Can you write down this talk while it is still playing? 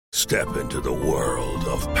Step into the world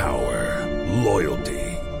of power, loyalty,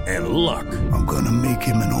 and luck. I'm gonna make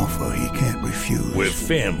him an offer he can't refuse. With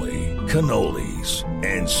family, cannolis,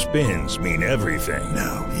 and spins mean everything.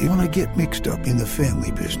 Now, you wanna get mixed up in the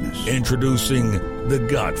family business. Introducing The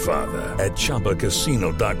Godfather at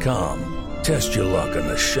ChumbaCasino.com. Test your luck in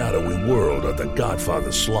the shadowy world of The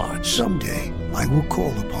Godfather slot. Someday, I will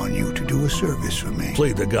call upon you to do a service for me.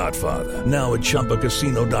 Play The Godfather now at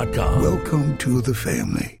ChumbaCasino.com. Welcome to the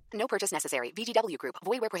family. No purchase necessary. VGW Group.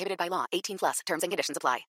 Void where prohibited by law. 18 plus. Terms and conditions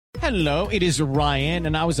apply. Hello, it is Ryan,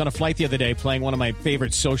 and I was on a flight the other day playing one of my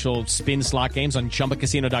favorite social spin slot games on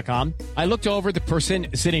ChumbaCasino.com. I looked over at the person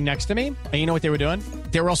sitting next to me, and you know what they were doing?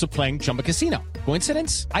 They were also playing Chumba Casino.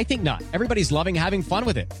 Coincidence? I think not. Everybody's loving having fun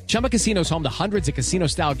with it. Chumba Casino is home to hundreds of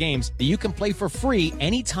casino-style games that you can play for free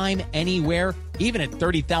anytime, anywhere, even at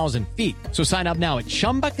 30,000 feet. So sign up now at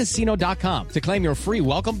ChumbaCasino.com to claim your free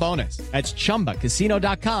welcome bonus. That's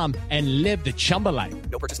ChumbaCasino.com and live the Chumba life.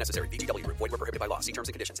 No purchase necessary. VGW Group. Void where prohibited by law. See terms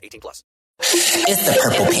and conditions. 18 plus. It's the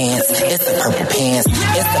Purple Pants. It's the Purple Pants.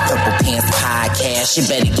 It's the Purple Pants podcast. You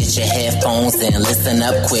better get your headphones and listen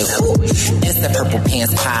up quick. It's the Purple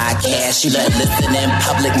Pants podcast. You better listen in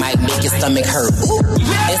public, might make your stomach hurt.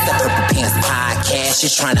 It's the Purple Pants podcast.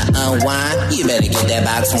 You're trying to unwind, you better get that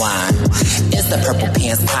box wine. It's the Purple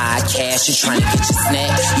Pants podcast. You're trying to get your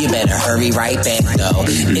snack, you better hurry right back though.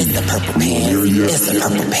 It's the Purple Pants. It's the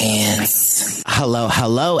Purple Pants.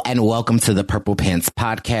 Hello, and welcome to the Purple Pants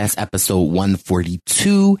podcast, episode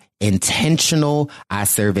 142. Intentional. I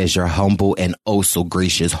serve as your humble and oh so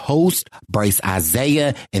gracious host, Bryce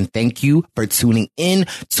Isaiah, and thank you for tuning in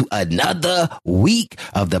to another week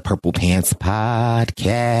of the Purple Pants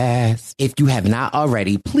podcast. If you have not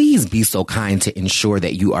already, please be so kind to ensure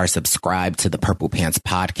that you are subscribed to the Purple Pants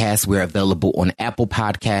podcast. We're available on Apple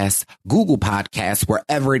Podcasts, Google Podcasts,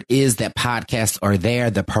 wherever it is that podcasts are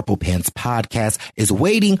there. The Purple Pants podcast is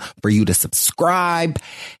waiting for you to subscribe,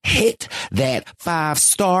 hit that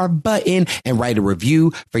 5-star button, and write a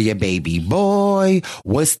review for your baby boy.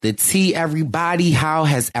 What's the tea, everybody? How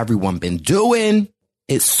has everyone been doing?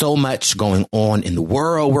 It's so much going on in the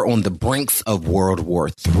world. We're on the brinks of World War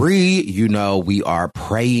III. You know, we are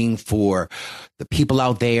praying for the people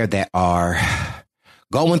out there that are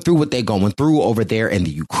going through what they're going through over there in the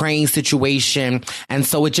Ukraine situation. And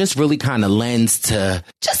so it just really kind of lends to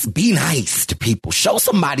just be nice to people. Show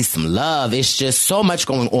somebody some love. It's just so much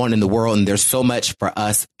going on in the world, and there's so much for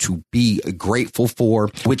us to be grateful for,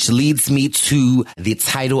 which leads me to the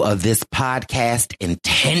title of this podcast,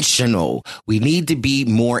 Intentional. We need to be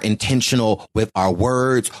more intentional with our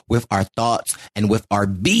words, with our thoughts, and with our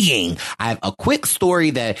being. I have a quick story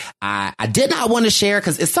that I did not want to share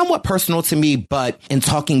because it's somewhat personal to me, but in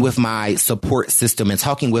talking with my support system and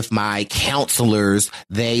talking with my counselors,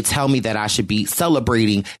 they tell me that I should be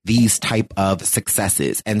celebrating these type of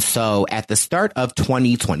successes. And so at the start of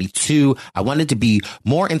 2022, I wanted to be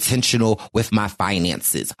more intentional with my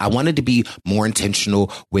finances. I wanted to be more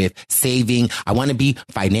intentional with saving. I want to be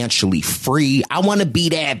financially free. I want to be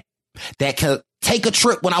that can take a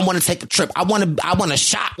trip when I want to take a trip. I want to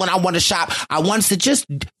shop when I want to shop. I want to just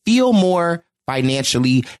feel more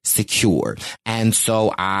financially secure. And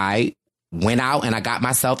so I went out and I got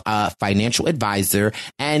myself a financial advisor.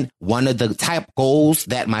 And one of the type goals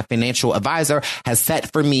that my financial advisor has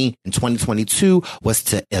set for me in 2022 was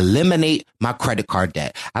to eliminate my credit card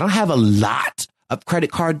debt. I don't have a lot of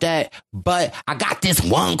credit card debt, but I got this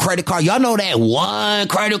one credit card. Y'all know that one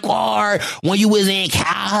credit card when you was in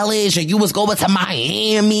college and you was going to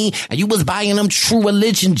Miami and you was buying them True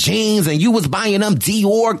Religion jeans and you was buying them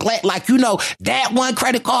Dior, like, you know, that one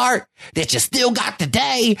credit card that you still got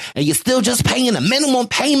today and you're still just paying a minimum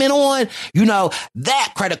payment on, you know,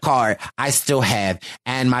 that credit card I still have.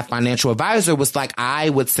 And my financial advisor was like, I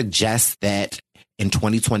would suggest that in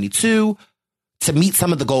 2022, to meet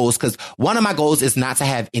some of the goals, because one of my goals is not to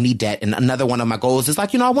have any debt. And another one of my goals is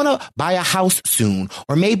like, you know, I want to buy a house soon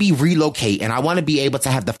or maybe relocate. And I want to be able to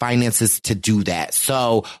have the finances to do that.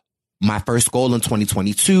 So my first goal in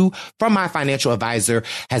 2022 from my financial advisor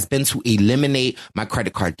has been to eliminate my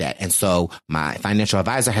credit card debt. And so my financial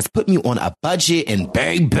advisor has put me on a budget, and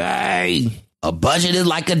baby, a budget is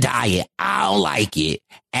like a diet. I don't like it.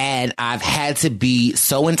 And I've had to be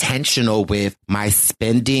so intentional with my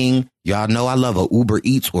spending. Y'all know I love a Uber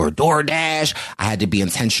Eats or a DoorDash. I had to be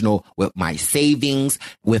intentional with my savings,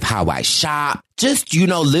 with how I shop, just, you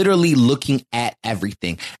know, literally looking at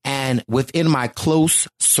everything. And within my close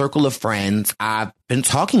circle of friends, I've been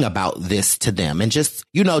talking about this to them. And just,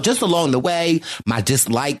 you know, just along the way, my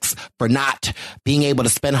dislikes for not being able to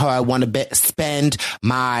spend how I want to spend,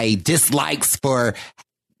 my dislikes for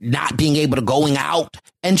not being able to going out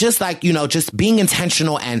and just like, you know, just being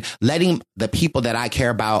intentional and letting the people that I care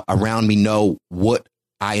about around me know what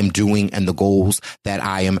I am doing and the goals that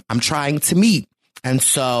I'm trying to meet. And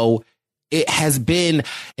so it has been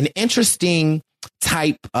an interesting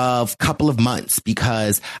type of couple of months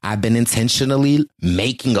because I've been intentionally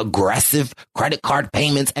making aggressive credit card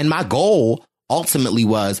payments. And my goal ultimately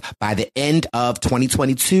was by the end of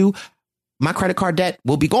 2022, my credit card debt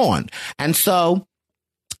will be gone. And so,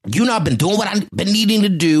 you know, I've been doing what I've been needing to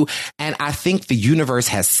do. And I think the universe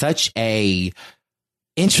has such a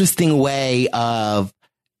interesting way of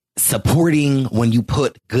supporting when you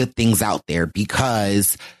put good things out there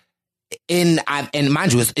because and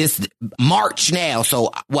mind you, it's March now.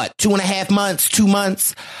 So what, 2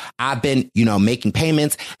 months, I've been, you know, making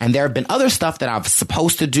payments and there have been other stuff that I'm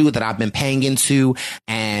supposed to do that I've been paying into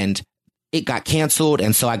and it got canceled.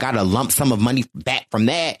 And so I got a lump sum of money back from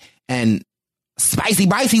that. And Spicy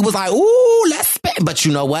Bicey was like, ooh, let's spend. But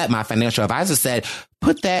you know what? My financial advisor said,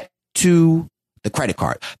 put that to the credit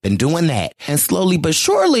card. Been doing that. And slowly but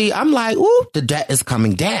surely, I'm like, ooh, the debt is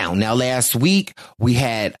coming down. Now, last week, we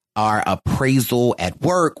had our appraisal at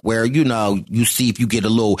work where, you know, you see if you get a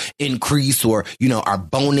little increase or, you know, our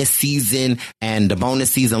bonus season. And the bonus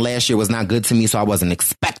season last year was not good to me, so I wasn't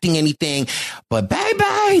expecting anything. But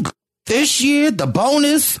baby, this year, the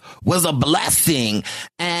bonus was a blessing.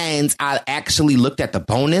 And I actually looked at the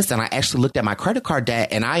bonus and I actually looked at my credit card debt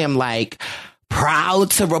and I am like, proud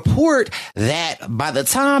to report that by the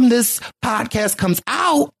time this podcast comes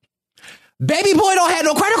out, baby boy don't have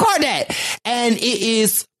no credit card debt. And it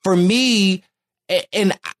is for me,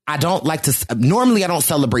 and I don't like to, normally I don't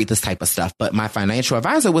celebrate this type of stuff, but my financial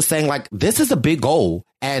advisor was saying like, this is a big goal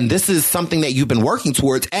and this is something that you've been working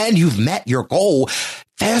towards and you've met your goal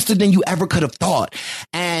faster than you ever could have thought.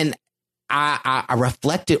 And I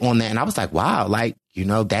reflected on that and I was like, wow, like, you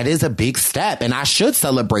know, that is a big step and I should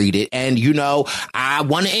celebrate it. And, you know, I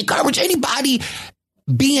want to encourage anybody,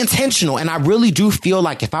 be intentional. And I really do feel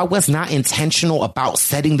like if I was not intentional about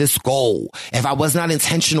setting this goal, if I was not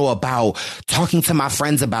intentional about talking to my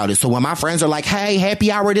friends about it. So when my friends are like, hey,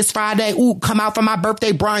 happy hour this Friday. Ooh, come out for my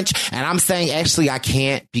birthday brunch. And I'm saying, actually, I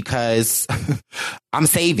can't because I'm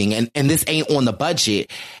saving and this ain't on the budget.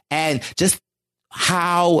 And just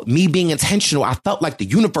how me being intentional, I felt like the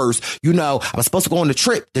universe, you know, I was supposed to go on the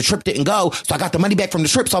trip didn't go. So I got the money back from the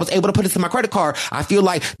trip. So I was able to put it to my credit card. I feel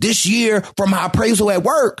like this year from my appraisal at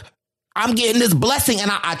work, I'm getting this blessing.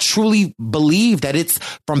 And I truly believe that it's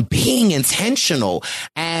from being intentional.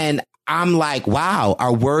 And I'm like, wow,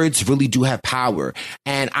 our words really do have power.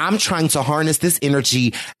 And I'm trying to harness this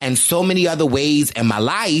energy and so many other ways in my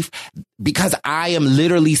life because I am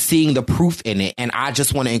literally seeing the proof in it. And I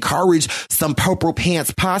just want to encourage some Purple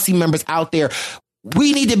Pants Posse members out there.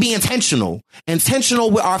 We need to be intentional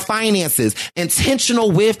with our finances,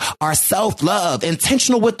 intentional with our self-love,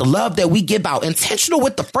 intentional with the love that we give out, intentional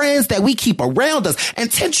with the friends that we keep around us,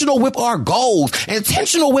 intentional with our goals,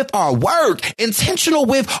 intentional with our work, intentional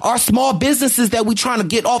with our small businesses that we're trying to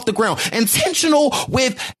get off the ground, intentional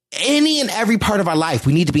with any and every part of our life.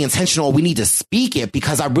 We need to be intentional. We need to speak it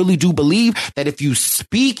because I really do believe that if you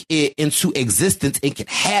speak it into existence, it can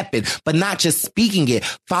happen, but not just speaking it,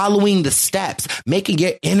 following the steps, making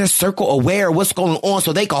your inner circle aware of what's going on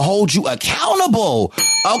so they can hold you accountable.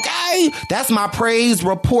 Okay. That's my praise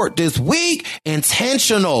report this week.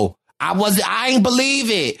 Intentional. I ain't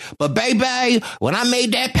believe it. But baby, when I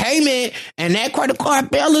made that payment and that credit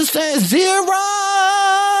card balance said 0.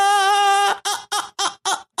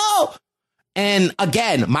 And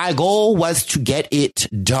again, my goal was to get it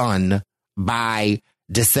done by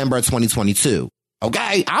December 2022.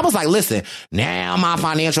 Okay. I was like, listen, now my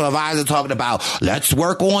financial advisor talking about let's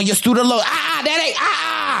work on your student loan.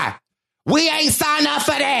 We ain't signed up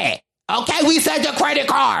for that. Okay. We said the credit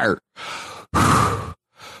card.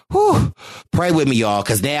 Whew. Pray with me, y'all,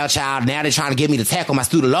 because now they're trying to get me to tackle my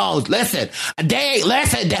student loans. Listen, that's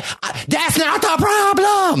not the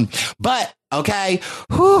problem. But, okay,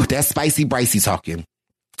 that's Spicy Bicey talking.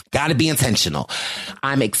 Gotta be intentional.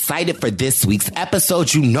 I'm excited for this week's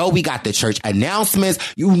episode. You know we got the church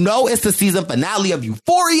announcements. You know it's the season finale of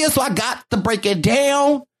Euphoria, so I got to break it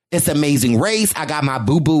down. It's Amazing Race. I got my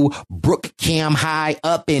boo-boo Brooke Cam High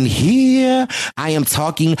up in here. I am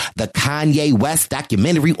talking the Kanye West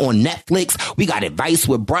documentary on Netflix. We got Advice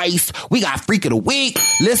with Bryce. We got Freak of the Week.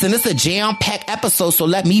 Listen, it's a jam-packed episode, so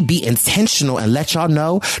let me be intentional and let y'all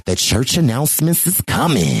know the church announcements is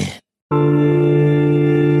coming.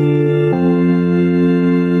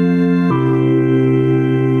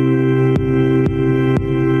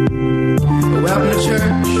 Welcome to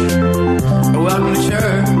church. Welcome to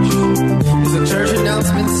church. It's a church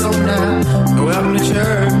announcement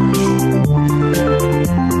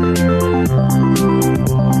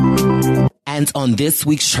And on this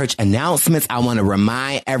week's church announcements, I want to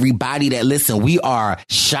remind everybody that, listen, we are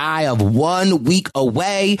shy of 1 week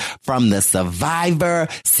away from the Survivor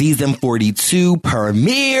Season 42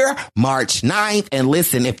 premiere, March 9th. And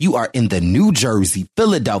listen, if you are in the New Jersey,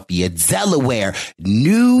 Philadelphia, Delaware,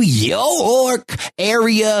 New York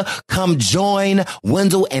area, come join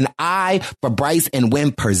Wendell and I for Bryce and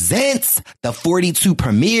Wynn Presents the 42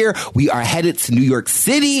 premiere. We are headed to New York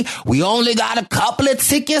City. We only got a couple of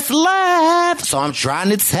tickets left. So I'm trying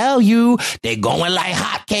to tell you, they're going like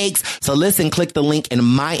hotcakes. So listen, click the link in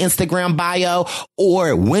my Instagram bio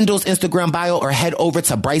or Wendell's Instagram bio, or head over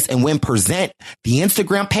to Bryce and Wynn Present, the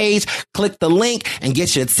Instagram page. Click the link and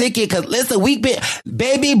get your ticket. Cause listen,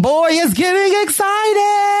 baby boy is getting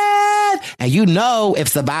excited. And you know, if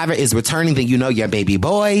Survivor is returning, then you know your baby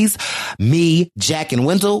boys, me, Jack, and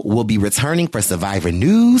Wendell will be returning for Survivor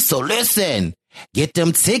News. So listen, get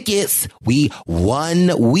them tickets. We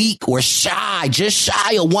 1 week or just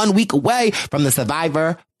shy of 1 week away from the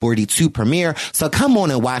Survivor 42 premiere. So come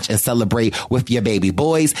on and watch and celebrate with your baby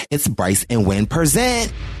boys. It's Bryce and Wynn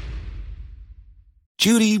Present.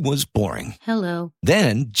 Judy was boring. Hello.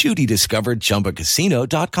 Then Judy discovered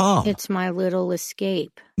ChumbaCasino.com. It's my little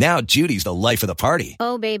escape. Now Judy's the life of the party.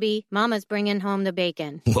 Oh, baby, mama's bringing home the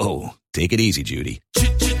bacon. Whoa, take it easy, Judy.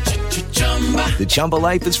 The Chumba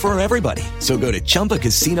life is for everybody. So go to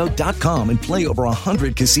ChumbaCasino.com and play over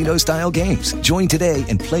 100 casino-style games. Join today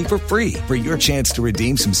and play for free for your chance to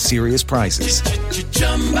redeem some serious prizes.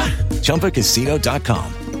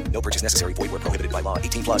 ChumbaCasino.com. No purchase necessary. Void where prohibited by law.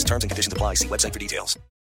 18 plus terms and conditions apply. See website for details.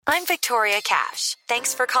 I'm Victoria Cash.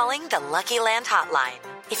 Thanks for calling the Lucky Land Hotline.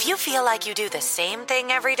 If you feel like you do the same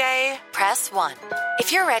thing every day, press 1.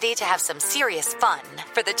 If you're ready to have some serious fun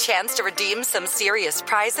for the chance to redeem some serious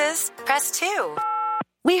prizes, press 2.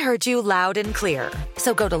 We heard you loud and clear.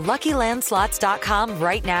 So go to LuckyLandSlots.com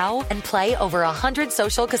right now and play over 100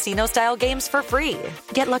 social casino-style games for free.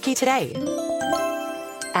 Get lucky today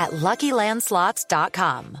at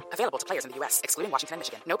LuckyLandSlots.com. Available to players in the U.S., excluding Washington and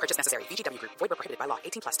Michigan. No purchase necessary. VGW Group. Void where prohibited by law.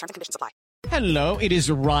 18 plus. Terms and conditions apply. Hello, it is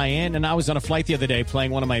Ryan, and I was on a flight the other day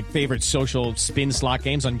playing one of my favorite social spin slot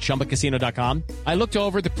games on ChumbaCasino.com. I looked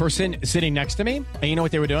over at the person sitting next to me, and you know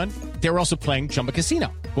what they were doing? They were also playing Chumba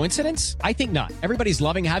Casino. Coincidence? I think not. Everybody's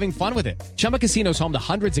loving having fun with it. Chumba Casino is home to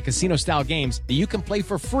hundreds of casino-style games that you can play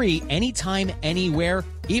for free anytime, anywhere,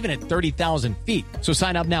 even at 30,000 feet. So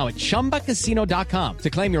sign up now at ChumbaCasino.com to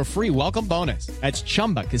claim your free welcome bonus. That's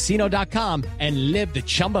ChumbaCasino.com and live the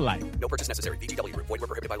Chumba life. No purchase necessary. VGW Group. Void where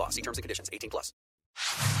prohibited by law. See terms and conditions. 18 plus.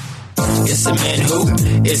 It's a man who,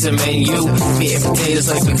 it's a menu. Meat and potatoes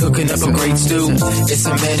like we cooking up a great stew. It's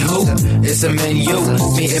a man who, it's a menu.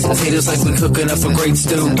 Meat and potatoes like we cooking up a great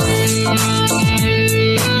stew.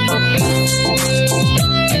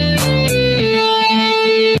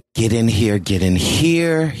 Get in here, get in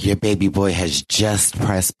here. Your baby boy has just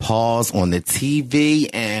pressed pause on the TV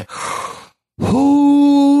and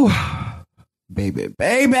whoo,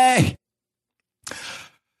 baby.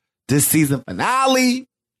 This season finale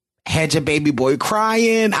had your baby boy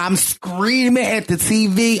crying. I'm screaming at the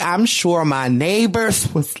TV. I'm sure my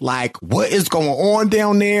neighbors was like, what is going on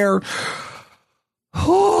down there?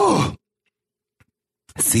 Whew.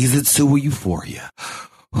 Season 2 of Euphoria.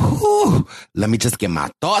 Whew. Let me just get my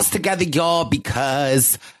thoughts together, y'all,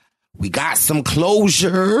 because we got some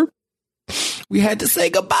closure. We had to say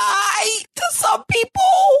goodbye to some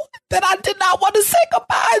people that I did not want to say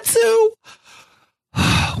goodbye to.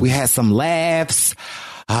 We had some laughs.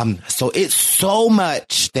 So it's so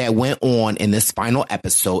much that went on in this final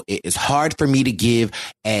episode. It is hard for me to give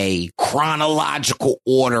a chronological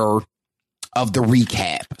order of the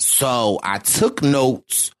recap. So I took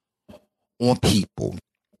notes on people.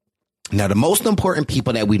 Now, the most important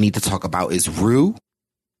people that we need to talk about is Rue.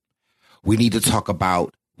 We need to talk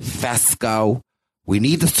about Fesco. We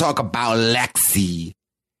need to talk about Lexi.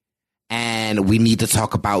 And we need to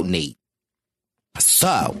talk about Nate.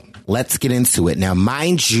 So let's get into it. Now,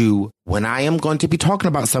 mind you, when I am going to be talking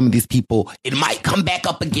about some of these people, it might come back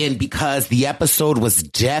up again because the episode was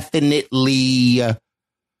definitely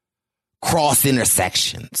cross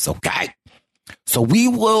intersections. Okay. So we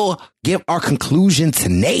will give our conclusion to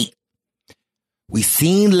Nate. We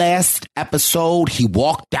seen last episode, he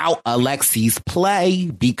walked out Alexi's play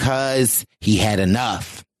because he had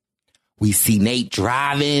enough. We see Nate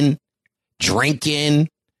driving, drinking,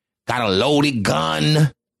 got a loaded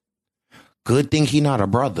gun. Good thing he not a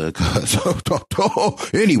brother.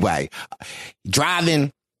 Anyway,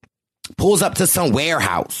 driving, pulls up to some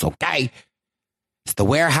warehouse, okay? It's the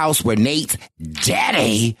warehouse where Nate's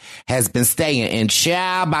daddy has been staying. And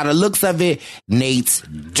child, by the looks of it, Nate's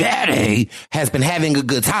daddy has been having a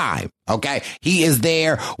good time. Okay. He is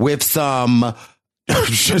there with some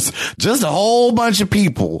just a whole bunch of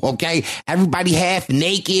people. Okay. Everybody half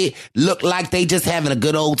naked, look like they just having a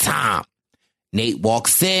good old time. Nate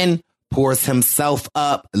walks in, pours himself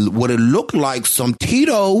up what it looked like some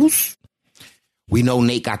Tito's. We know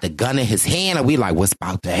Nate got the gun in his hand and we like, what's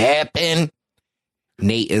about to happen?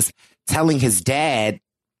 Nate is telling his dad,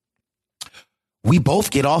 we both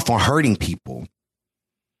get off on hurting people.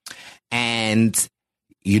 And,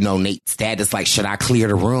 you know, Nate's dad is like, should I clear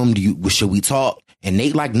the room? Should we talk? And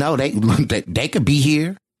Nate like, no, they could be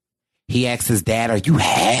here. He asks his dad, are you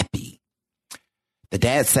happy? The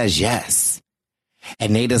dad says yes.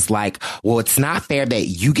 And Nate is like, well, it's not fair that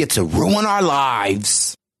you get to ruin our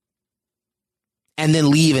lives and then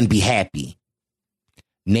leave and be happy.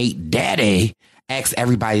 Nate daddy asks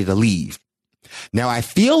everybody to leave. Now, I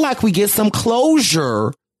feel like we get some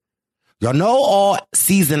closure. Y'all know all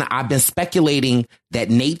season I've been speculating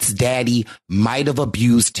that Nate's daddy might have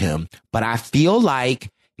abused him, but I feel like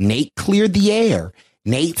Nate cleared the air.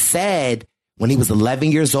 Nate said when he was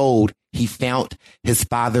 11 years old, he found his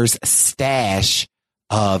father's stash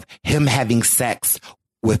of him having sex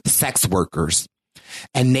with sex workers.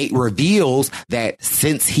 And Nate reveals that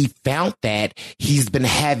since he found that, he's been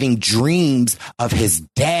having dreams of his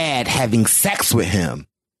dad having sex with him.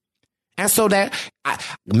 And so that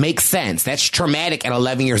makes sense. That's traumatic at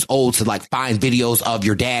 11 years old to like find videos of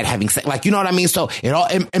your dad having sex. Like, you know what I mean? So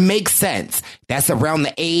it makes sense. That's around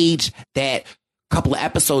the age that a couple of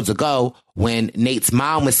episodes ago when Nate's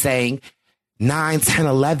mom was saying 9, 10,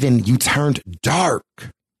 11, you turned dark.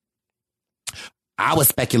 I was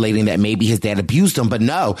speculating that maybe his dad abused him, but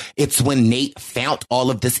no, it's when Nate found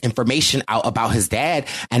all of this information out about his dad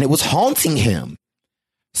and it was haunting him.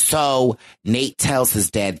 So Nate tells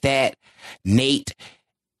his dad that. Nate,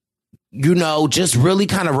 you know, just really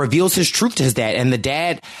kind of reveals his truth to his dad. And the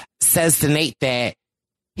dad says to Nate that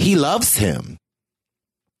he loves him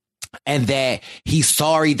and that he's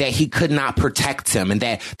sorry that he could not protect him, and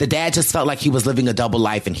that the dad just felt like he was living a double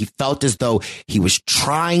life and he felt as though he was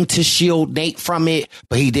trying to shield Nate from it,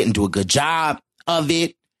 but he didn't do a good job of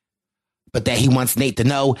it. But that he wants Nate to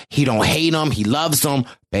know he don't hate him. He loves him,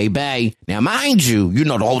 baby. Now, mind you, you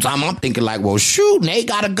know, the whole time I'm thinking like, well, shoot, Nate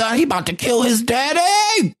got a gun. He about to kill his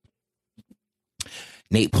daddy.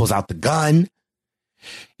 Nate pulls out the gun.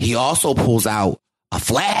 He also pulls out a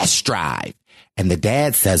flash drive. And the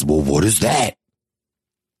dad says, well, what is that?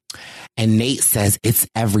 And Nate says, it's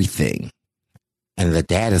everything. And the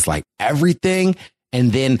dad is like, everything?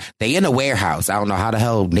 And then they in a warehouse. I don't know how the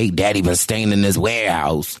hell Nate daddy was staying in this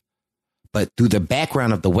warehouse. But through the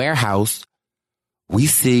background of the warehouse, we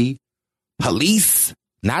see police,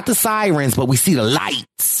 not the sirens, but we see the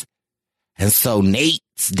lights. And so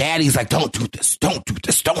Nate's daddy's like, don't do this, don't do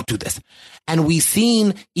this, don't do this. And we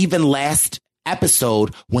seen even last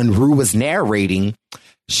episode when Rue was narrating,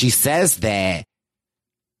 she says that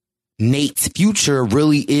Nate's future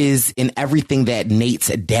really is in everything that Nate's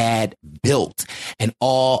dad built. And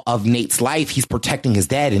all of Nate's life, he's protecting his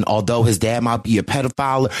dad. And although his dad might be a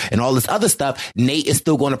pedophile and all this other stuff, Nate is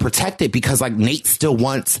still going to protect it because like Nate still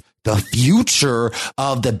wants the future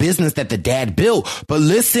of the business that the dad built. But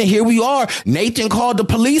listen, here we are. Nathan called the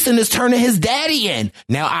police and is turning his daddy in.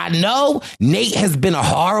 Now, I know Nate has been a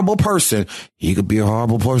horrible person. He could be a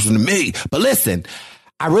horrible person to me. But listen,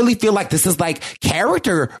 I really feel like this is like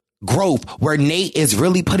character growth where Nate is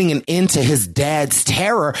really putting an end to his dad's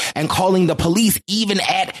terror and calling the police even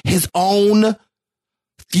at his own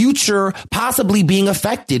future possibly being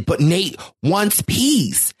affected. But Nate wants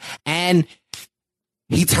peace and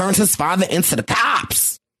he turns his father into the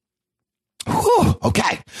cops. Whew,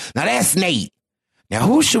 okay, now that's Nate. Now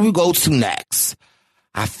who should we go to next?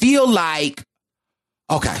 I feel like,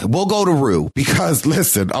 okay, we'll go to Rue because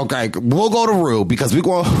listen, okay, we'll go to Rue because we're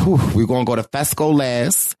going to go to Fesco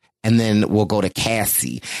last. And then we'll go to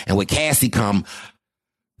Cassie. And with Cassie come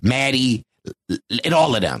Maddie and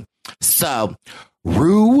all of them. So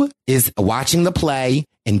Rue is watching the play,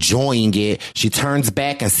 enjoying it. She turns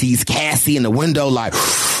back and sees Cassie in the window like,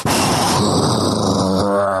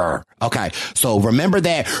 okay, so remember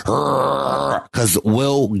that because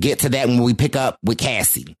we'll get to that when we pick up with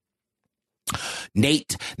Cassie.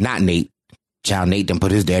 Nate done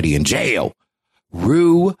put his daddy in jail.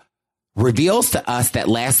 Rue reveals to us that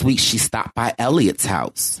last week she stopped by Elliot's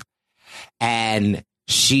house and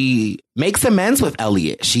she makes amends with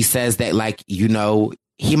Elliot. She says that, like, you know,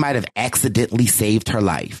 he might have accidentally saved her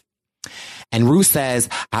life. And Rue says,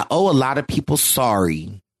 I owe a lot of people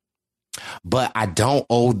sorry but I don't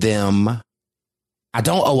owe them. I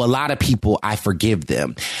don't owe a lot of people. I forgive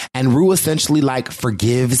them. And Rue essentially like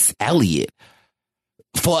forgives Elliot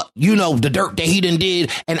for, you know, the dirt that he done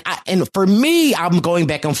did. And for me, I'm going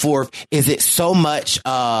back and forth. Is it so much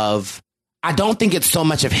of, I don't think it's so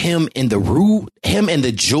much of him in the Rue, him and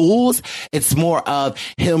the Jules. It's more of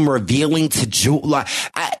him revealing to Jules. Like,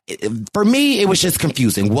 for me, it was just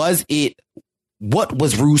confusing. What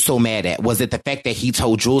was Rue so mad at? Was it the fact that he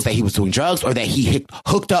told Jules that he was doing drugs, or that he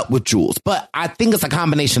hooked up with Jules? But I think it's a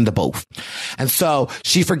combination of both. And so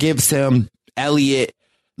she forgives him. Elliot,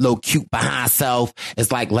 little cute behind self,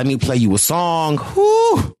 is like, let me play you a song.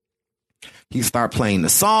 Whew. He start playing the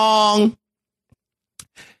song.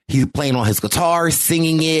 He's playing on his guitar,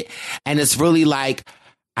 singing it. And it's really like,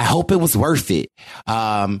 I hope it was worth it.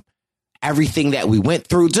 Everything that we went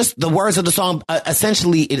through, just the words of the song,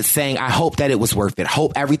 essentially it's saying, I hope that it was worth it.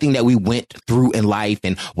 Hope everything that we went through in life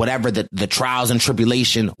and whatever the trials and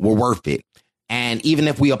tribulation were worth it. And even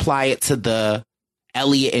if we apply it to the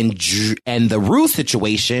Elliot and the Rue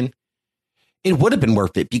situation, it would have been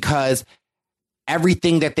worth it, because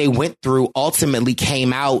everything that they went through ultimately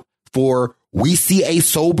came out for we see a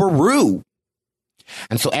sober Rue.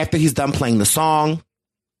 And so after he's done playing the song,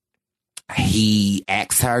 he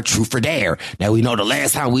asks her truth or dare. Now, we know the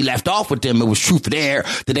last time we left off with them, it was truth or dare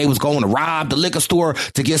that they was going to rob the liquor store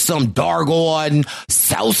to get some Dargon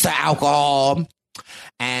salsa alcohol.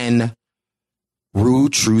 And Rue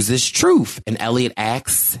chooses truth. And Elliot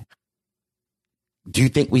asks, do you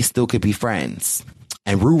think we still could be friends?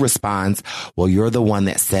 And Rue responds, well, you're the one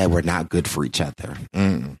that said we're not good for each other.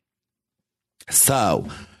 So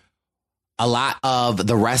a lot of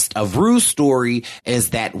the rest of Rue's story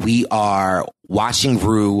is that we are watching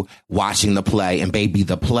Rue, watching the play, and baby,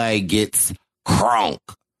 the play gets crunk.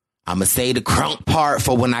 I'm going to say the crunk part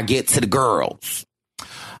for when I get to the girls.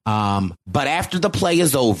 But after the play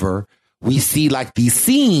is over, we see like these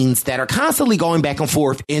scenes that are constantly going back and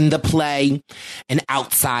forth in the play and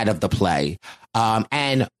outside of the play.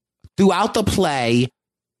 And throughout the play,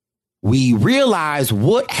 we realize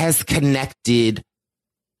what has connected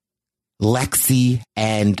Lexi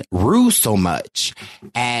and Rue so much.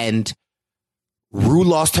 And Rue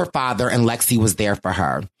lost her father and Lexi was there for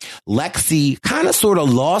her. Lexi kind of sort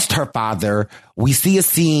of lost her father. We see a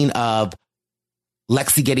scene of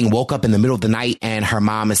Lexi getting woke up in the middle of the night and her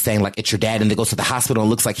mom is saying like, it's your dad. And they go to the hospital and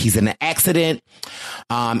it looks like he's in an accident.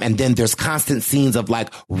 And then there's constant scenes of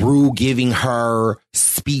like Rue giving her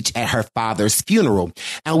speech at her father's funeral.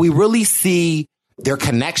 And we really see their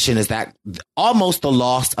connection is that almost the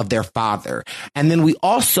loss of their father. And then we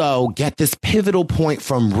also get this pivotal point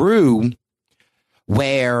from Rue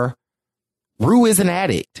where Rue is an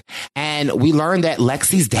addict. And we learn that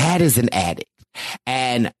Lexi's dad is an addict.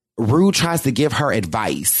 And Rue tries to give her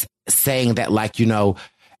advice saying that, like, you know,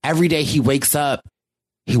 every day he wakes up,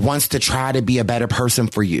 he wants to try to be a better person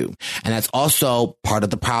for you. And that's also part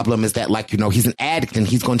of the problem is that, like, you know, he's an addict and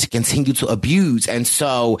he's going to continue to abuse. And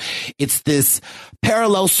so it's this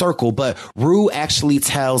parallel circle. But Rue actually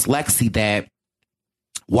tells Lexi that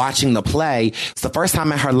watching the play, it's the first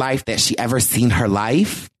time in her life that she ever seen her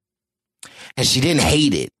life. And she didn't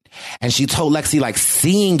hate it. And she told Lexi, like,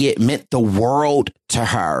 seeing it meant the world to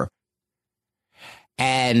her.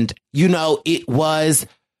 And, you know, it was,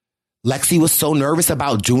 Lexi was so nervous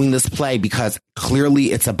about doing this play because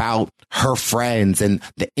clearly it's about her friends and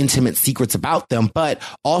the intimate secrets about them, but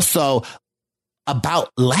also about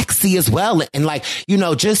Lexi as well. And, like, you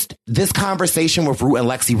know, just this conversation with Rue and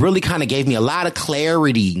Lexi really kind of gave me a lot of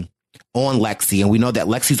clarity on Lexi. And we know that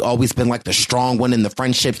Lexi's always been like the strong one in the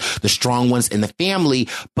friendships, the strong ones in the family.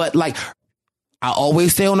 But like I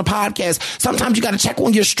always say on the podcast, sometimes you got to check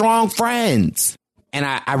on your strong friends. And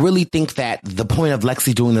I really think that the point of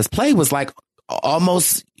Lexi doing this play was like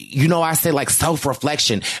almost, you know, I say like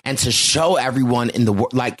self-reflection and to show everyone in the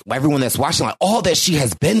like everyone that's watching, like all that she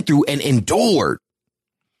has been through and endured.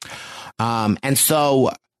 And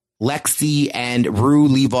so Lexi and Rue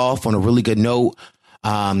leave off on a really good note.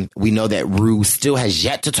 We know that Rue still has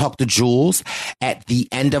yet to talk to Jules. At the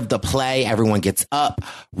end of the play, everyone gets up.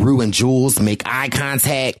 Rue and Jules make eye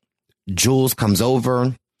contact. Jules comes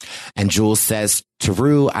over and Jules says to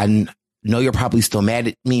Rue, I know you're probably still mad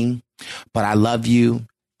at me, but I love you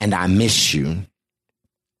and I miss you.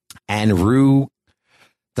 And Rue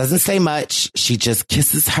doesn't say much. She just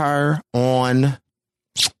kisses her on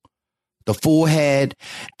the forehead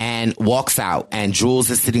and walks out. And Jules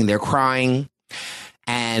is sitting there crying.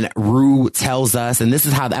 And Rue tells us, and this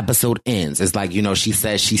is how the episode ends. It's like, you know, she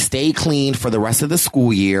says she stayed clean for the rest of the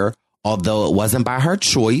school year, although it wasn't by her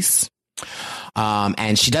choice.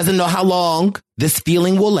 And she doesn't know how long this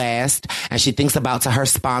feeling will last. And she thinks about to her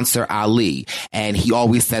sponsor, Ali. And he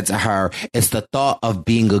always said to her, it's the thought of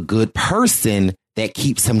being a good person that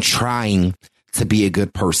keeps him trying to be a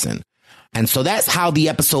good person. And so that's how the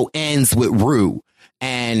episode ends with Rue.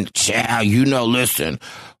 And child, listen,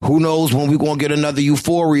 who knows when we're going to get another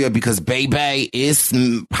Euphoria, because baby, it's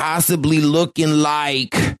possibly looking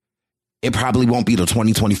like it probably won't be till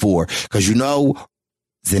 2024. Because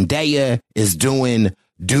Zendaya is doing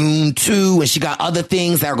Dune 2 and she got other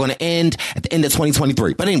things that are going to end at the end of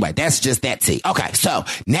 2023. But anyway, that's just that tea. Okay, so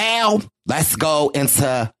now let's go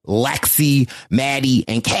into Lexi, Maddie,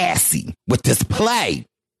 and Cassie with this play.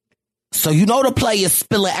 So the play is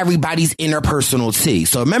spilling everybody's interpersonal tea.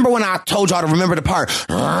 So remember when I told y'all to remember the part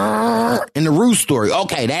in the Rue story?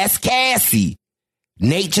 Okay, that's Cassie.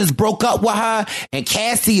 Nate just broke up with her and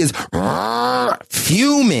Cassie is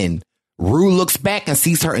fuming. Rue looks back and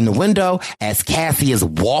sees her in the window as Cassie is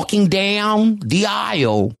walking down the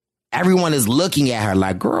aisle. Everyone is looking at her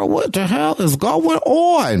like, girl, what the hell is going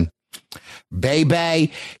on?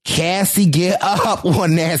 Baby, Cassie get up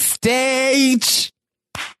on that stage.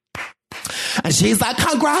 And she's like,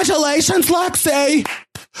 congratulations, Lexi.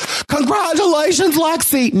 Congratulations,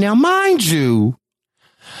 Lexi. Now, mind you,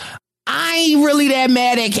 I ain't really that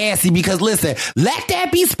mad at Cassie because, listen, let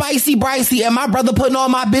that be Spicy Bricey and my brother putting all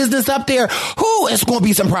my business up there. It's going to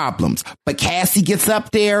be some problems. But Cassie gets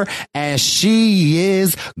up there and she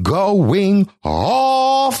is going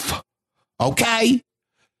off. Okay?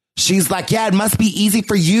 She's like, yeah, it must be easy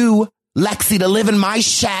for you, Lexi, to live in my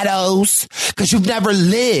shadows because you've never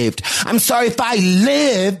lived. I'm sorry if I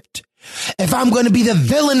lived. If I'm going to be the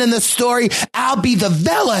villain in the story, I'll be the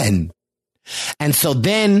villain. And so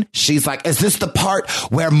then she's like, is this the part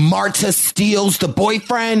where Marta steals the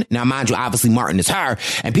boyfriend? Now, mind you, obviously Martin is her.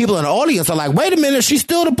 And people in the audience are like, wait a minute, she's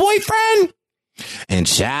still the boyfriend? And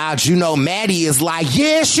child, Maddie is like,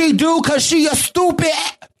 yeah, she do because she a stupid.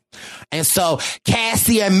 And so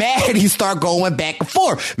Cassie and Maddie start going back and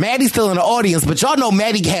forth. Maddie's still in the audience, but y'all know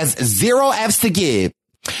Maddie has 0 F's to give.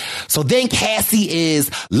 So then Cassie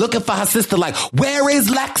is looking for her sister like, where is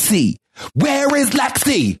Lexi? Where is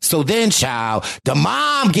Lexi? So then, child, the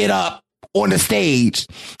mom get up on the stage.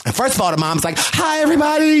 And first of all, the mom's like, hi,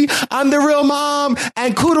 everybody. I'm the real mom.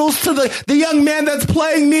 And kudos to the young man that's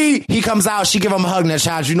playing me. He comes out. She give him a hug. Now,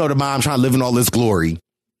 child, the mom trying to live in all this glory.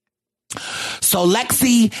 So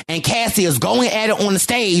Lexi and Cassie is going at it on the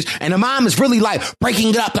stage. And the mom is really like breaking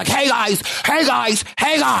it up like, hey, guys, hey, guys,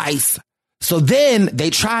 hey, guys. So then they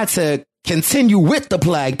try to continue with the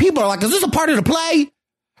play. People are like, is this a part of the play?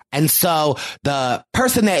 And so the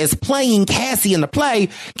person that is playing Cassie in the play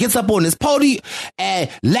gets up on this podium and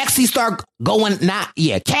Cassie start going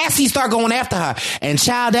after her. And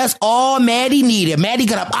child, that's all Maddie needed. Maddie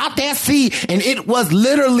got up out that seat and it was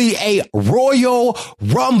literally a Royal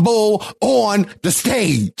Rumble on the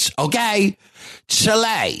stage. Okay.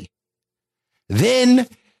 Chile. Then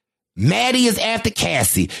Maddie is after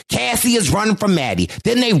Cassie. Cassie is running from Maddie.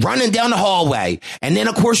 Then they running down the hallway. And then,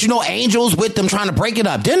 of course, Angel's with them trying to break it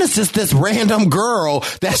up. Then it's just this random girl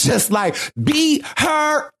that's just like, beat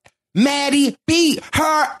her, Maddie, beat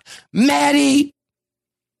her, Maddie.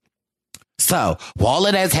 So while all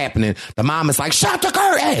of that's happening, the mom is like, shut the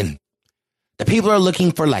curtain. The people are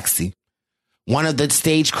looking for Lexi. One of the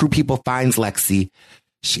stage crew people finds Lexi.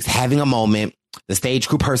 She's having a moment. The stage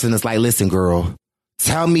crew person is like, listen, girl,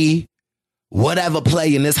 tell me whatever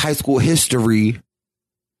play in this high school history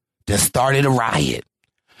that started a riot.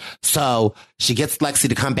 So she gets Lexi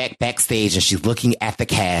to come backstage and she's looking at the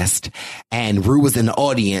cast and Rue is in the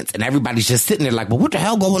audience and everybody's just sitting there like, well, what the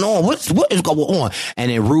hell going on? What is going on?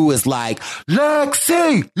 And then Rue is like,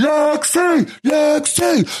 Lexi, Lexi,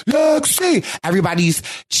 Lexi, Lexi. Everybody's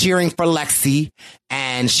cheering for Lexi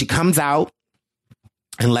and she comes out.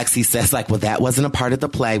 And Lexi says, like, well, that wasn't a part of the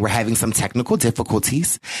play. We're having some technical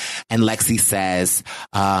difficulties. And Lexi says,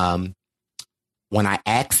 when I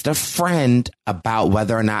asked a friend about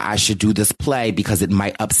whether or not I should do this play because it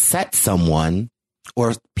might upset someone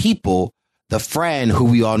or people, the friend who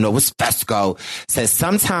we all know is Fesco says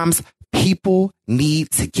sometimes people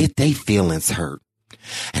need to get their feelings hurt.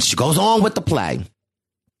 And she goes on with the play.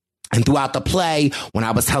 And throughout the play, when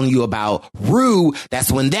I was telling you about Rue, that's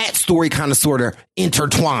when that story kind of sort of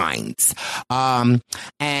intertwines.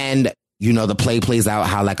 And, the play plays out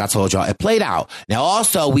how, like I told y'all, it played out. Now,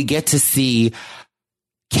 also, we get to see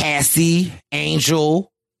Cassie, Angel,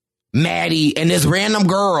 Maddie, and this random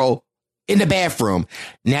girl in the bathroom.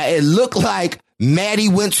 Now, it looked like Maddie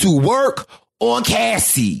went to work on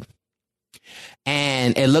Cassie.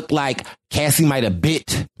 And it looked like Cassie might have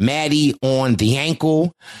bit Maddie on the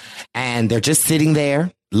ankle. And they're just sitting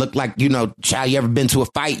there. Looked like, child, you ever been to a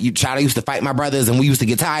fight? I used to fight my brothers and we used to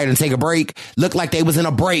get tired and take a break. Looked like they was in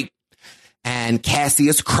a break. And Cassie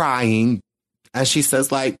is crying. And she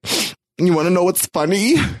says, like, you want to know what's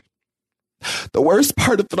funny? The worst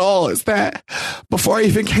part of it all is that before I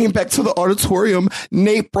even came back to the auditorium,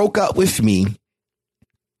 Nate broke up with me.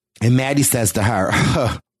 And Maddie says to her,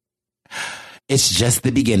 it's just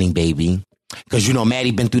the beginning, baby. Because,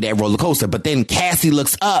 Maddie been through that roller coaster. But then Cassie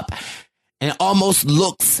looks up and it almost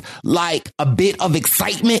looks like a bit of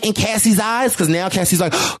excitement in Cassie's eyes. Because now Cassie's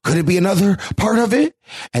like, could it be another part of it?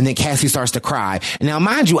 And then Cassie starts to cry. And now,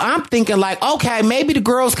 mind you, I'm thinking like, okay, maybe the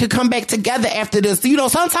girls could come back together after this.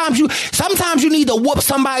 Sometimes you need to whoop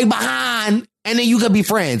somebody behind and then you could be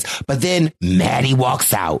friends. But then Maddie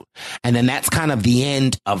walks out. And then that's kind of the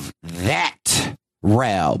end of that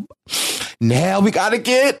realm. Now we got to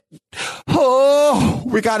get to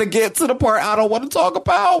the part I don't want to talk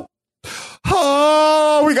about.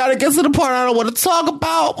 Oh, we got to get to the part I don't want to talk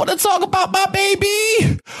about. Want to talk about my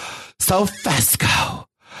baby. So Fesco.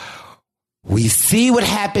 We see what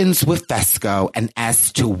happens with Fesco and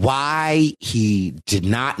as to why he did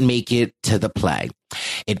not make it to the play.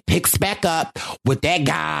 It picks back up with that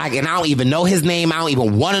guy, and I don't even know his name. I don't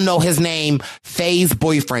even want to know his name. Faye's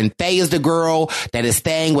boyfriend. Faye is the girl that is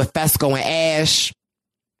staying with Fesco and Ash,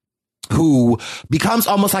 who becomes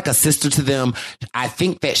almost like a sister to them. I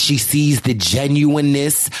think that she sees the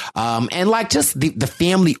genuineness and like just the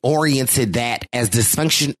family oriented that as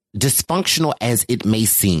dysfunctional as it may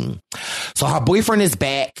seem. So her boyfriend is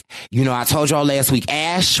back. I told y'all last week,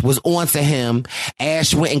 Ash was on to him.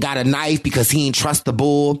 Ash went and got a knife because he didn't trust the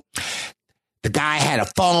bull. The guy had a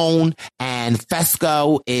phone and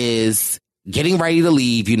Fesco is getting ready to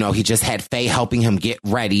leave. He just had Faye helping him get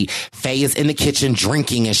ready. Faye is in the kitchen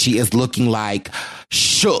drinking and she is looking like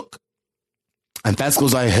shook. And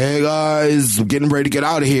Fesco's like, hey guys, I'm getting ready to get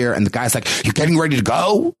out of here. And the guy's like, you getting ready to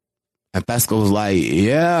go? And Fesco was like,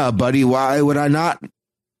 yeah, buddy, why would I not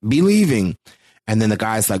be leaving? And then the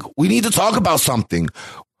guy's like, we need to talk about something.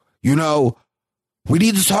 We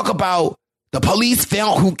need to talk about the police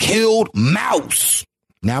found who killed Mouse.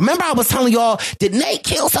 Now, remember I was telling y'all, did Nate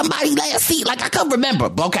kill somebody last seat? Like, I couldn't remember.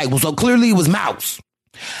 Okay, well, so clearly it was Mouse.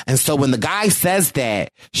 And so when the guy says that,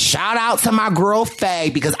 shout out to my girl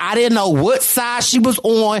Faye, because I didn't know what side she was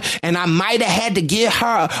on, and I might have had to get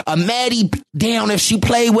her a Maddie down if she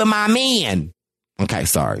played with my man. Okay,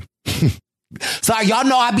 sorry. Sorry, y'all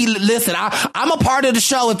know I'm a part of the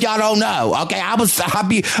show if y'all don't know. Okay, I'll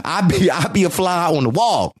be a fly on the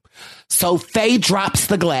wall. So Faye drops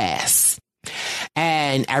the glass.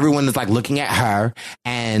 And everyone is like looking at her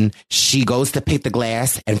and she goes to pick the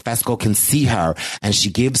glass and Fesco can see her and she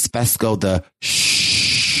gives Fesco the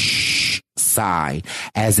shh sign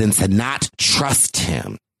as in to not trust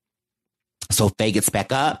him. So Faye gets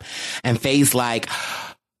back up and Faye's like,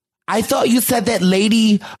 I thought you said that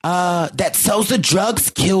lady that sells the drugs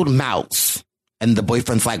killed Mouse. And the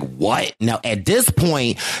boyfriend's like, what? Now, at this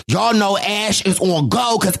point, y'all know Ash is on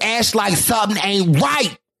go because Ash like something ain't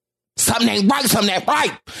right. Something ain't right, something ain't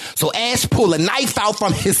right. So Ash pulled a knife out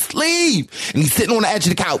from his sleeve and he's sitting on the edge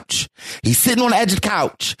of the couch. He's sitting on the edge of the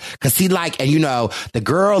couch because the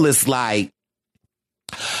girl is like,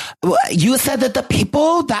 you said that the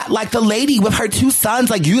people that like the lady with her two sons,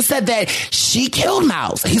 like you said that she killed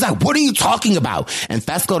Mouse. He's like, what are you talking about? And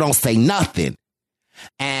Fesco don't say nothing.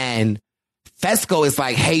 And Fesco is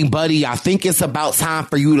like, hey, buddy, I think it's about time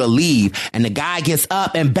for you to leave. And the guy gets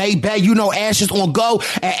up and baby, Ash is on go.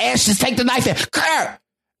 And Ash just take the knife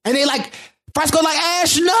and they like, Fesco like,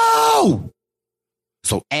 Ash, no.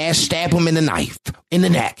 So Ash stab him in the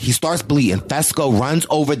neck. He starts bleeding. Fesco runs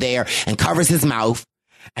over there and covers his mouth.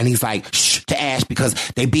 And he's like, shh, to Ash because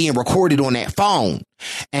they being recorded on that phone.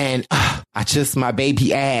 And my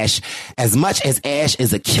baby Ash, as much as Ash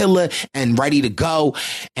is a killer and ready to go.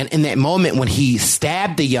 And in that moment when he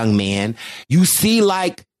stabbed the young man, you see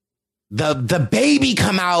like the baby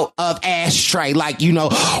come out of Ashtray. Like,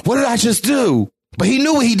 what did I just do? But he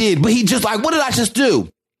knew what he did. But he just like, what did I just do?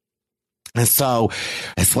 And so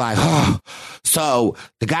it's like, so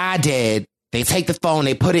the guy dead. They take the phone,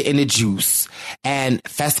 they put it in the juice, and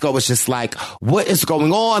Fesco was just like, what is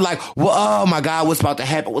going on? Like, oh my God, what's about to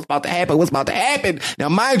happen? What's about to happen? What's about to happen? Now,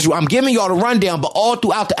 mind you, I'm giving y'all the rundown, but all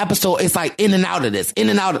throughout the episode, it's like in and out of this.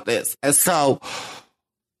 And so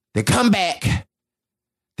they come back.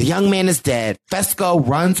 The young man is dead. Fesco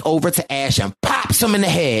runs over to Ash and pops him in the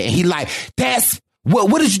head. And he like,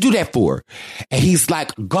 what did you do that for? And he's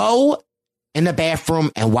like, go in the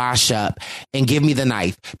bathroom and wash up and give me the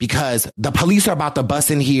knife, because the police are about to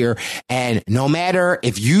bust in here. And no matter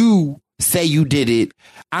if you say you did it,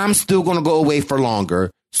 I'm still going to go away for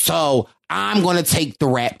longer. So I'm going to take the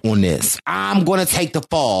rap on this. I'm going to take the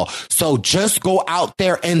fall. So just go out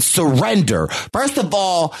there and surrender. First of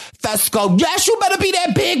all, Fesco, yes, you better be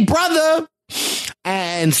that big brother.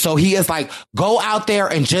 And so he is like, go out there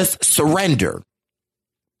and just surrender.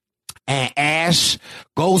 And Ash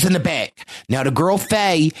goes in the back. Now, the girl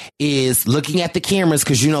Faye is looking at the cameras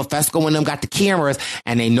because, you know, Fesco and them got the cameras,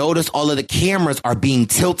 and they notice all of the cameras are being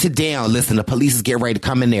tilted down. Listen, the police is getting ready to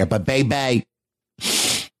come in there. But, baby,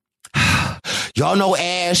 y'all know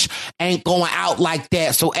Ash ain't going out like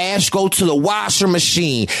that. So Ash go to the washer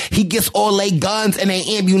machine. He gets all their guns and their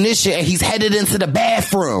ammunition, and he's headed into the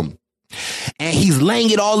bathroom. And he's laying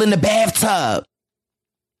it all in the bathtub.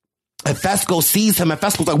 And Fesco sees him, and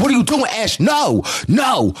Fesco's like, what are you doing, Ash? No,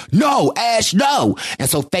 Ash, no. And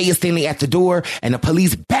so Faye is standing at the door, and the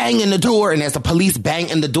police bang in the door. And as the police bang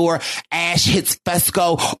in the door, Ash hits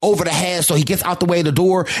Fesco over the head. So he gets out the way of the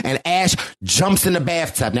door, and Ash jumps in the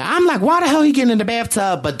bathtub. Now, I'm like, why the hell are you getting in the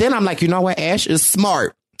bathtub? But then I'm like, you know what? Ash is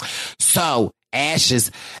smart. So Ash is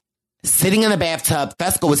sitting in the bathtub.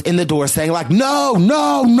 Fesco is in the door saying like, no.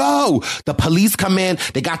 The police come in.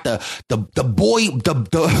 They got the boy,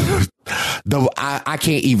 I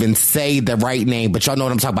can't even say the right name, but y'all know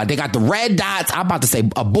what I'm talking about. They got the red dots. I'm about to say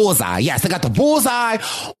a bullseye. Yes, they got the bullseye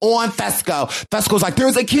on Fesco. Fesco's like,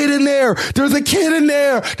 there's a kid in there. There's a kid in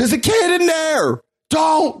there.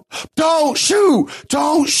 Don't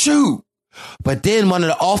shoot. But then one of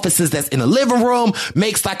the officers that's in the living room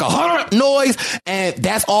makes like a noise, and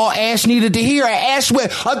that's all Ash needed to hear. And Ash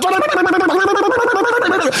went, he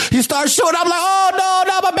starts shooting. I'm like, oh no,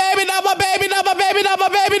 not my baby.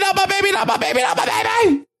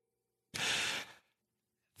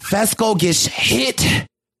 Fesco gets hit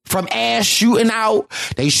from Ash shooting out.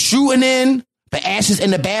 They shooting in, but Ash is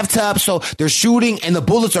in the bathtub, so they're shooting and the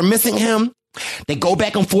bullets are missing him. They go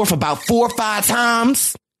back and forth about 4 or 5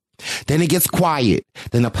 times. Then it gets quiet.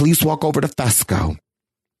 Then the police walk over to Fesco.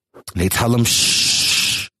 They tell him,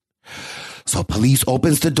 shh. So police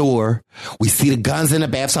opens the door. We see the guns in the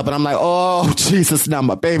bathtub, and I'm like, oh, Jesus, not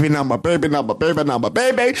my baby. Then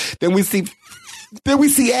we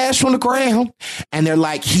see Ash on the ground, and they're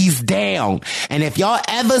like, he's down. And if y'all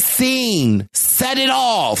ever seen Set It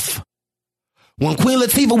Off, when Queen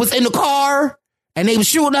Latifah was in the car, and they was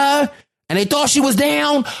shooting her, and they thought she was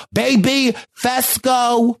down, baby,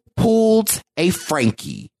 Fesco pulled a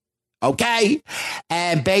Frankie. Okay?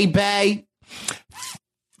 And baby,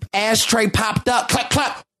 ashtray popped up, clap,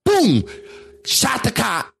 clap, boom, shot the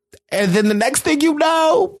cop. And then the next thing you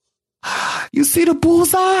know, you see the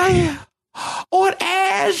bullseye on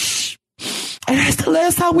Ash. And that's the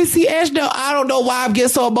last time we see Ash. Now, I don't know why I'm getting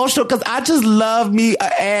so emotional, because I just love me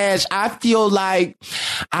a Ash. I feel like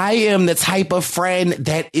I am the type of friend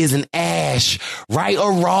that is an Ash. Right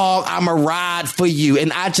or wrong, I'm a ride for you.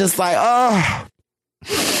 And I just like, oh.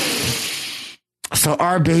 So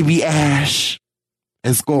our baby Ash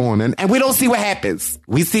is gone. And we don't see what happens.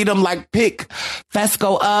 We see them like pick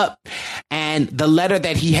Fesco up, and the letter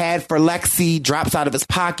that he had for Lexi drops out of his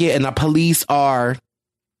pocket, and the police are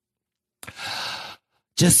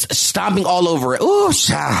just stomping all over it. Ooh,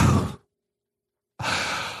 child.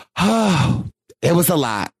 Oh, it was a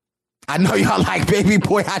lot. I know y'all like, baby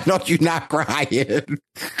boy, I know you're not crying.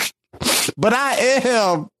 But I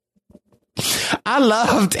am. I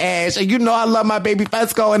loved Ash, and you know I love my baby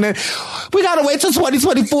Fesco, and then we gotta wait till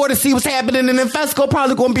 2024 to see what's happening, and then Fesco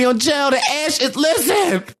probably gonna be on jail. And Ash is,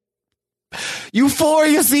 listen,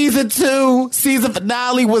 Euphoria season 2, season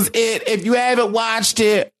finale was it. If you haven't watched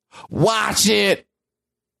it, watch it.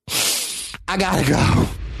 I gotta go.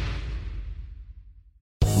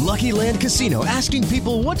 Lucky Land Casino, asking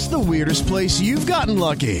people, what's the weirdest place you've gotten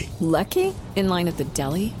lucky? Lucky? In line at the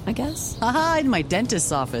deli, I guess? Aha, in my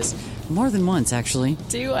dentist's office. More than once, actually.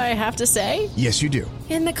 Do I have to say? Yes, you do.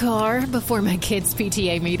 In the car before my kids'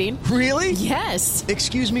 PTA meeting. Really? Yes.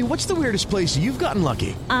 Excuse me, what's the weirdest place you've gotten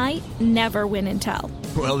lucky? I never win and tell.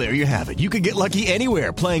 Well, there you have it. You can get lucky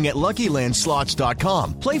anywhere, playing at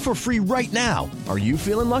LuckyLandSlots.com. Play for free right now. Are you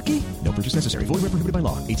feeling lucky? No purchase necessary. Void where prohibited by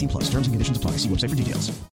law. 18+. Terms and conditions apply. See website for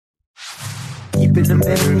details. Keeping the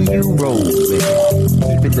menu rolling.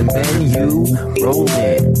 Keeping the menu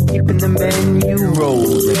rolling. Keeping the menu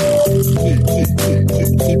rolling.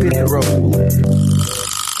 Keeping it rolling.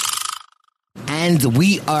 And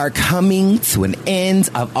we are coming to an end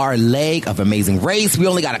of our leg of Amazing Race. We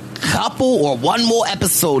only got a couple or one more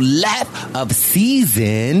episode left of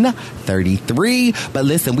season 33. But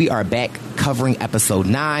listen, we are back covering episode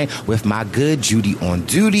 9 with my good Judy on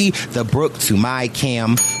duty, the Brooke to my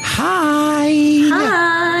Cam. Hi.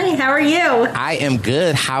 Hi. How are you? I am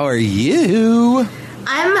good. How are you?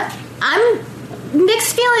 I'm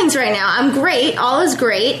mixed feelings right now. I'm great. All is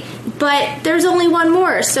great. But there's only one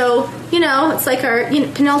more. So, it's like our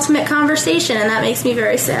penultimate conversation, and that makes me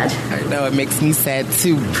very sad. I know, it makes me sad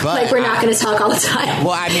too, but... Like, we're not going to talk all the time.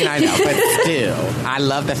 Well, I mean, I know, but still. I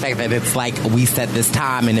love the fact that it's like, we set this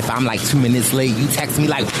time, and if I'm like 2 minutes late, you text me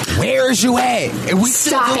like, where's you at? Are we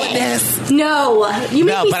still doing this? No.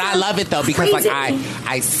 But I love it, though, because crazy. like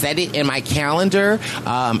I set it in my calendar,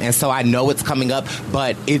 and so I know it's coming up,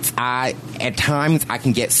 but at times, I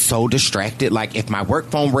can get so distracted, like if my work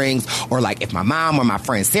phone rings, or like if my mom or my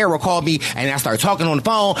friend Sarah called me and I start talking on the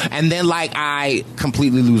phone, and then like I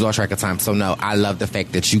completely lose all track of time. So no, I love the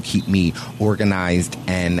fact that you keep me organized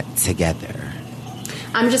and together.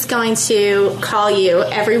 I'm just going to call you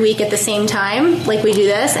every week at the same time, like we do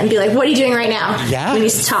this, and be like, what are you doing right now? Yeah. We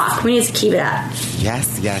need to talk. We need to keep it up.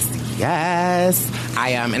 Yes.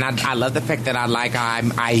 I and I love the fact that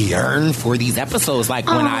I yearn for these episodes. Like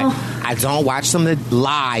when I don't watch them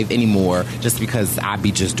live anymore, just because I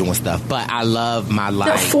be just doing stuff. But I love my life.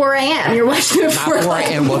 At 4 a.m. You're watching at 4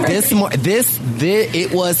 a.m. Well, this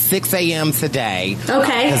it was 6 a.m. today.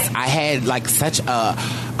 Okay. Because I had like such a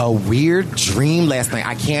weird dream last night.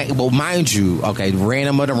 I can't. Well, mind you, okay,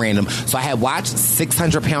 random. So I had watched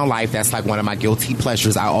 600 Pound Life. That's like one of my guilty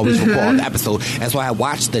pleasures. I always recall the episode. And so I had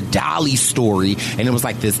watched the Dolly story, and it was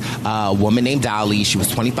like this woman named Dolly. She was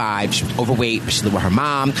 25. She was overweight, but she lived with her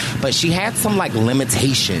mom. But she had some like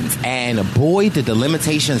limitations, and boy, did the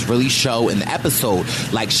limitations really show in the episode.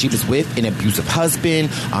 Like she was with an abusive husband.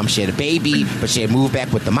 She had a baby, but she had moved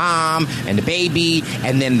back with the mom and the baby,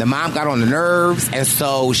 and then the mom got on the nerves, and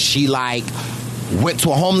so she like went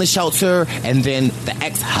to a homeless shelter, and then the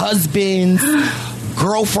ex-husband's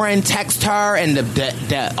girlfriend texted her, and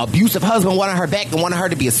the abusive husband wanted her back and wanted her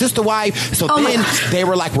to be a sister wife. So then they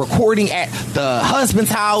were like recording at the husband's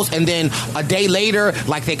house, and then a day later,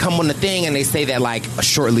 like they come on the thing and they say that like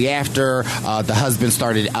shortly after the husband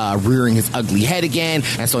started rearing his ugly head again,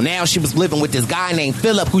 and so now she was living with this guy named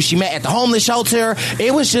Philip who she met at the homeless shelter.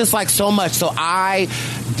 It was just like so much. So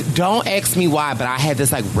don't ask me why, but I had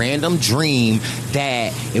this like random dream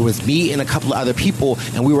that it was me and a couple of other people,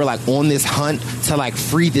 and we were like on this hunt to like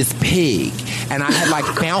free this pig, and I had like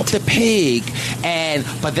found the pig,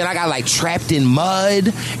 but then I got like trapped in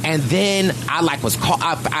mud, and then I like was caught.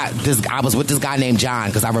 I was with this guy named John,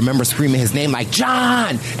 because I remember screaming his name like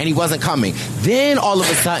John, and he wasn't coming. Then all of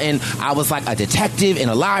a sudden I was like a detective in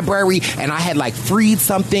a library, and I had like freed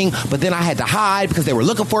something, but then I had to hide because they were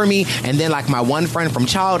looking for me. And then like my one friend from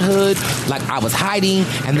childhood, like I was hiding,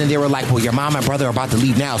 and then they were like, well, your mom and brother are about to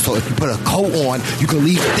leave now, so if you put a coat on, you can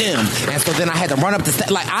leave with them. And so then I had to run up to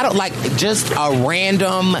I don't like just a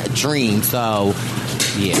random dream. So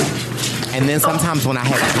yeah. And then sometimes when I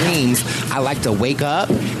have dreams, I like to wake up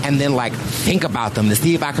and then like think about them to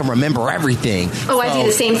see if I can remember everything. I do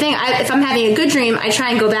the same thing. If I'm having a good dream, I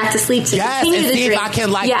try and go back to sleep to continue the see dream. If I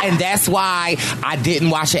can and that's why I didn't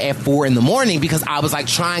watch it at 4 a.m, because I was like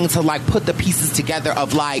trying to like put the pieces together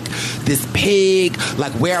of like this pig,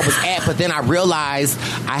 like where I was at. But then I realized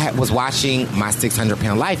I was watching my 600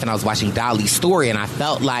 Pound Life, and I was watching Dolly's story, and I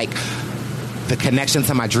felt like the connection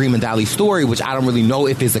to my dream and Dolly's story, which I don't really know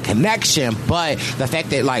if it's a connection, but the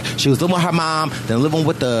fact that like she was living with her mom, then living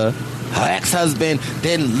with her ex-husband,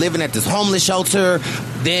 then living at this homeless shelter,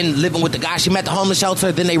 then living with the guy she met at the homeless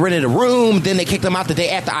shelter, then they rented a room, then they kicked them out the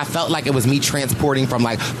day after. I felt like it was me transporting from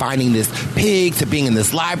like finding this pig to being in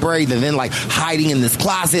this library, then like hiding in this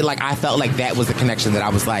closet. Like I felt like that was the connection that I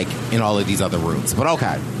was like in all of these other rooms. But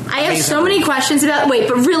okay. I have so many questions about. Wait,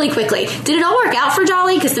 but really quickly, did it all work out for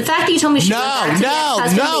Dolly? Because the fact that you told me she and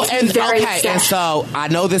so I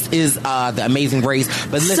know this is the Amazing Race,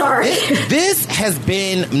 but listen, this has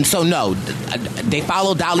been they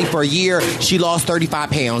followed Dolly for a year. She lost 35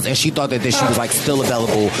 pounds, and she thought that she was like still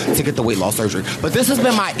available to get the weight loss surgery. But this has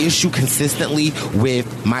been my issue consistently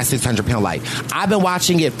with my 600 Pound Life. I've been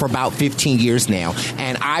watching it for about 15 years now,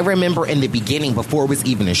 and I remember in the beginning, before it was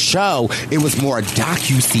even a show, it was more a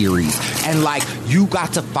docuseries, and like you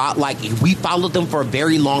got to we followed them for a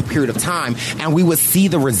very long period of time, and we would see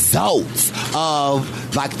the results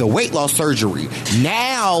of like the weight loss surgery.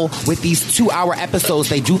 Now with these 2-hour episodes,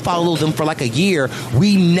 they do follow them for like a year.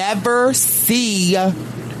 We never see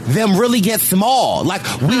them really get small. Like,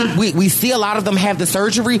 we see a lot of them have the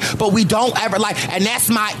surgery, but we don't ever, like, and that's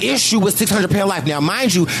my issue with 600 Pound Life. Now,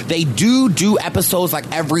 mind you, they do episodes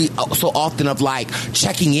like every so often of like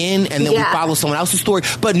checking in, and then we follow someone else's story.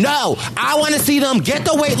 But no, I want to see them get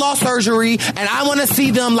the weight loss surgery, and I want to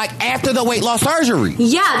see them like after the weight loss surgery.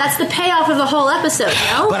 Yeah, that's the payoff of the whole episode,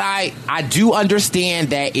 no? But I do understand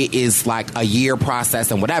that it is like a year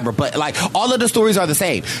process and whatever, but like all of the stories are the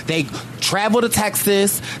same. They travel to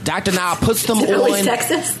Texas. Dr. Now puts them on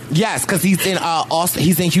Texas. Yes, because he's in Austin.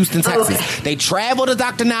 He's in Houston, Texas. Okay. They travel to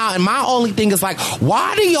Dr. Now, and my only thing is like,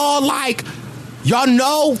 why do y'all like? Y'all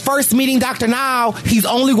know, first meeting Dr. Now, he's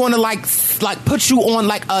only going to like put you on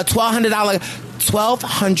like a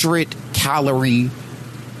 $1,200 calorie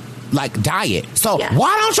like diet. So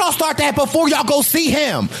why don't y'all start that before y'all go see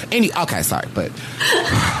him? Okay, sorry, but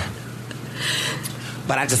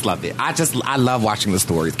I just loved it. I love watching the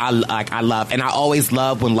stories. I love, and I always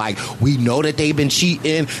love when like we know that they've been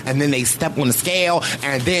cheating, and then they step on the scale,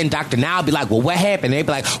 and then Dr. Now be like, well, what happened? They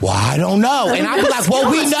be like, well, I don't know, and I be like,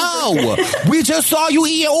 well, we know. We just saw you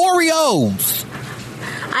eating Oreos.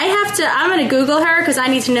 I'm going to Google her because I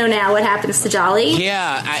need to know now what happens to Dolly.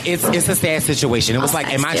 Yeah, it's a sad situation. It was like,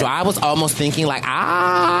 and mind you, I was almost thinking like,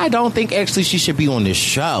 I don't think actually she should be on this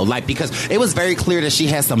show. Like, because it was very clear that she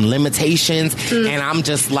has some limitations, and I'm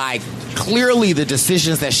just like, clearly the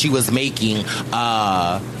decisions that she was making,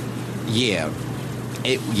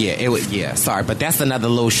 sorry, but that's another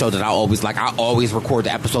little show that I always like. I always record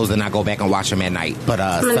the episodes and I go back and watch them at night. But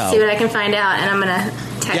I'm going to see what I can find out, and I'm going to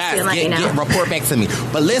text you and let you know. Report back to me.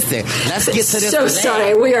 But listen, let's get to this. So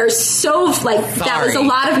sorry, we are so that was a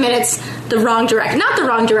lot of minutes. The wrong direction, not the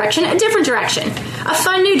wrong direction, a different direction, a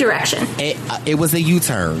fun new direction. It was a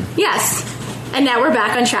U-turn. Yes. And now we're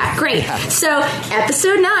back on track. Great. Yeah. So,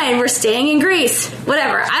 episode 9, we're staying in Greece.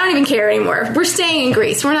 Whatever. I don't even care anymore. We're staying in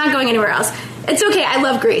Greece. We're not going anywhere else. It's okay. I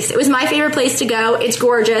love Greece. It was my favorite place to go. It's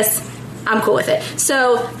gorgeous. I'm cool with it.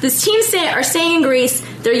 So, this team are staying in Greece.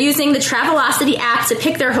 They're using the Travelocity app to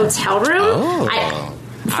pick their hotel room. Oh.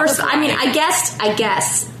 I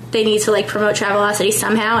guess they need to, like, promote Travelocity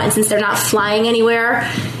somehow. And since they're not flying anywhere,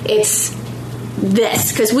 it's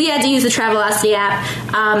this, because we had to use the Travelocity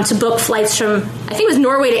app to book flights from, I think it was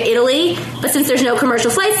Norway to Italy, but since there's no commercial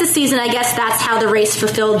flights this season, I guess that's how the race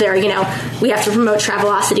fulfilled their, we have to promote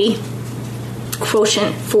Travelocity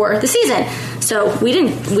quotient for the season. So we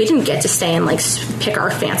didn't get to stay and like pick our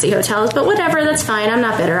fancy hotels, but whatever, that's fine. I'm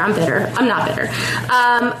not bitter. I'm not bitter.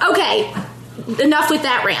 Okay, enough with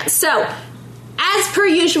that rant. So, as per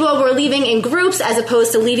usual, we're leaving in groups as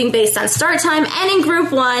opposed to leaving based on start time. And in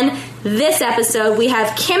group 1, this episode, we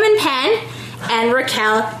have Kim and Penn and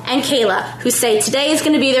Raquel and Kayla, who say today is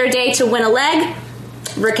going to be their day to win a leg.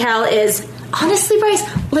 Raquel is, honestly, Bryce,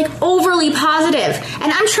 like overly positive.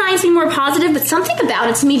 And I'm trying to be more positive, but something about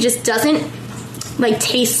it to me just doesn't like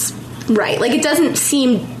taste right. Like it doesn't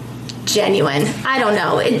seem genuine. I don't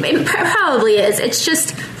know. It probably is. It's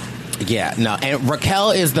just... Yeah, no, and Raquel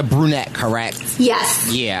is the brunette, correct?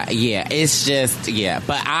 Yes. Yeah, it's just,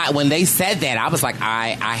 but when they said that, I was like,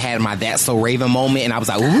 I had my That's So Raven moment, and I was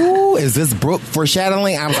like, ooh, is this Brooke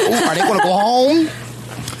foreshadowing? I was like, ooh, are they going to go home?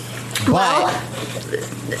 Well,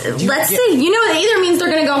 let's see. It either means they're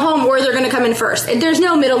going to go home or they're going to come in first. There's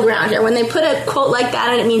no middle ground here. When they put a quote like that,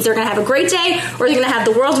 and it means they're going to have a great day or they're going to have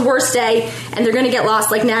the world's worst day, and they're going to get lost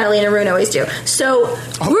like Natalie and Arun always do. So,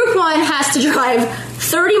 Group 1 has to drive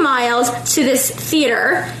 30 miles to this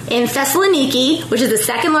theater in Thessaloniki, which is the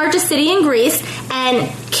second largest city in Greece, and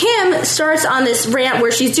Kim starts on this rant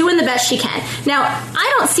where she's doing the best she can. Now,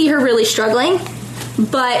 I don't see her really struggling,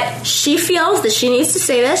 but she feels that she needs to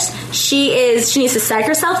say this. She needs to psych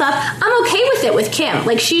herself up. I'm okay with it with Kim.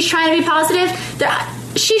 Like, she's trying to be positive.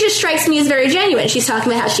 She just strikes me as very genuine. She's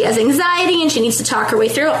talking about how she has anxiety and she needs to talk her way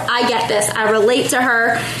through. I get this. I relate to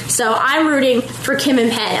her. So I'm rooting for Kim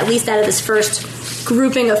and Penn, at least out of this first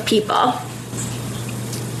grouping of people.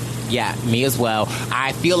 Yeah, me as well.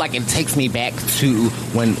 I feel like it takes me back to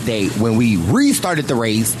when we restarted the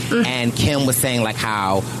race, and Kim was saying like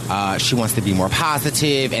how she wants to be more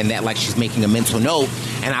positive and that like she's making a mental note.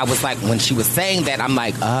 And I was like, when she was saying that, I'm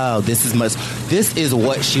like, oh, this is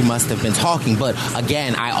what she must have been talking. But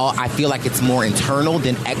again, I feel like it's more internal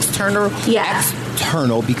than external. Yeah.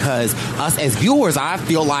 External, because us as viewers, I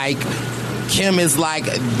feel like Kim is like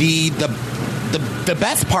the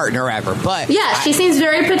best partner ever. But yeah, she seems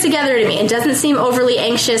very put together to me. It doesn't seem overly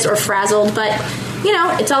anxious or frazzled, but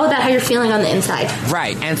it's all about how you're feeling on the inside.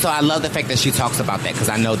 Right. And so I love the fact that she talks about that, because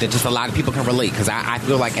I know that just a lot of people can relate, because I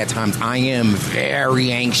feel like at times I am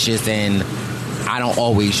very anxious and I don't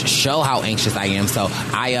always show how anxious I am. So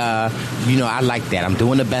I like that. I'm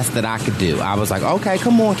doing the best that I could do. I was like, okay,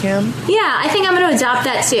 come on, Kim. Yeah, I think I'm going to adopt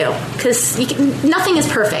that too, because nothing is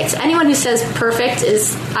perfect. Anyone who says perfect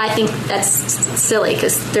I think that's silly,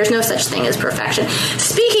 because there's no such thing as perfection.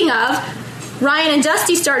 Speaking of, Ryan and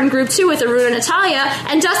Dusty start in Group 2 with Arun and Natalia,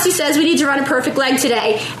 and Dusty says we need to run a perfect leg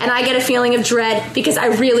today, and I get a feeling of dread because I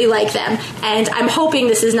really like them, and I'm hoping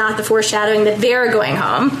this is not the foreshadowing that they're going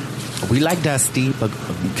home. We like Dusty, but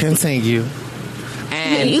continue.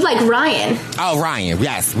 And you like Ryan. Oh, Ryan.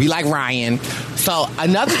 Yes, we like Ryan. So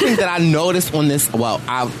another thing that I noticed on this, well,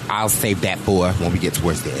 I'll save that for when we get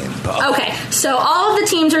towards the end. But. Okay, so all of the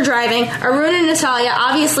teams are driving. Arun and Natalia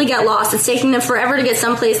obviously get lost. It's taking them forever to get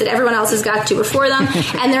someplace that everyone else has got to before them.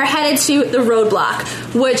 And they're headed to the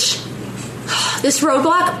roadblock, which... This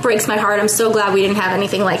roadblock breaks my heart. I'm so glad we didn't have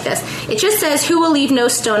anything like this. It just says, who will leave no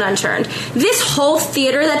stone unturned. This whole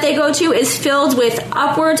theater that they go to is filled with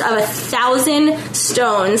upwards of 1,000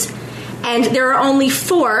 stones. And there are only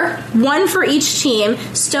 4, one for each team,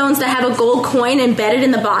 stones that have a gold coin embedded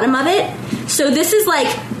in the bottom of it. So this is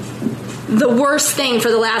like the worst thing for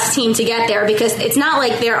the last team to get there, because it's not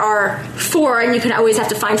like there are 4 and you can always have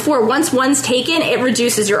to find 4. Once one's taken, it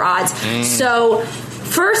reduces your odds. So...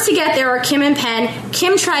 First to get there are Kim and Penn.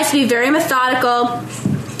 Kim tries to be very methodical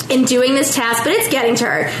in doing this task, but it's getting to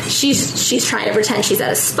her. She's trying to pretend she's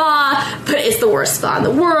at a spa, but it's the worst spa in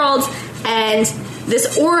the world. And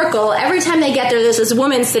this oracle, every time they get there, there's this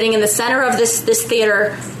woman sitting in the center of this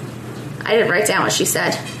theater. I didn't write down what she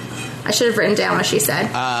said. I should have written down what she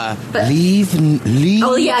said. But leave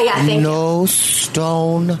thank no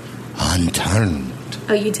stone unturned.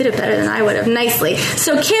 Oh, you did it better than I would have. Nicely.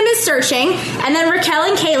 So Kim is searching, and then Raquel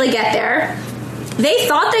and Kayla get there. They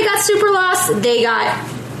thought they got super lost. They got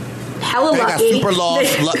hella lucky. They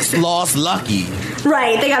got super lost lucky.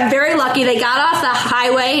 Right. They got very lucky. They got off the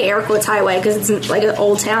highway, air quotes highway, because it's like an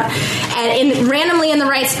old town, and randomly in the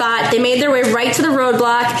right spot. They made their way right to the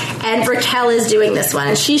roadblock, and Raquel is doing this one.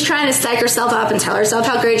 And she's trying to psych herself up and tell herself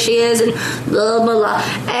how great she is, and blah, blah, blah.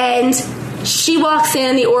 And... she walks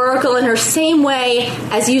in, the oracle, in her same way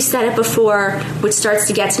as you said it before, which starts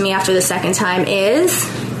to get to me after the second time, is...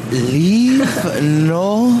 leave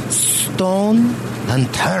no stone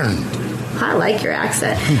unturned. I like your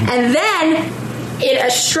accent. And then, in a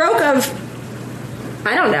stroke of...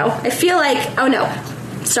 I don't know. I feel like... Oh, no.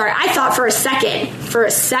 Sorry, I thought for a second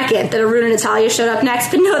that Arun and Natalia showed up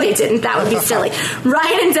next, but no, they didn't. That would be silly.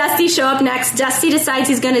 Ryan and Dusty show up next. Dusty decides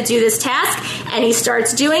he's going to do this task, and he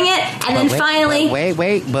starts doing it, and then finally...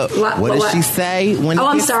 But what does she say when he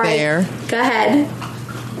gets there? Go ahead.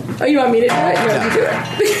 Oh, you want me to do it? No, you do it.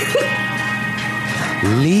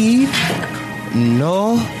 Leave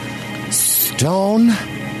no stone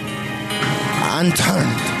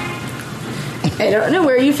unturned. I don't know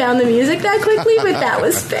where you found the music that quickly, but that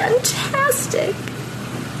was fantastic.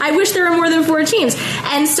 I wish there were more than 4 teams.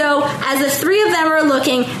 And so, as the 3 of them are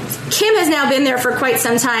looking, Kim has now been there for quite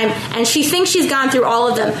some time, and she thinks she's gone through all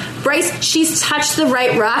of them. Bryce, she's touched the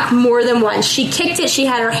right rock more than once. She kicked it, she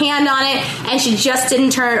had her hand on it, and she just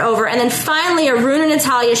didn't turn it over. And then finally, Arun and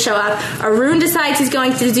Natalia show up. Arun decides he's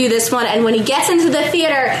going to do this one, and when he gets into the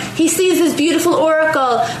theater, he sees this beautiful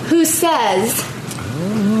oracle who says...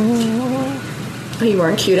 Oh, you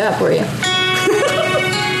weren't queued up, were you?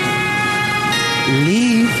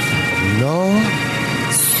 Leave no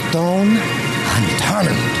stone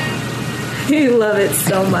unturned. I love it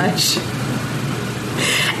so much.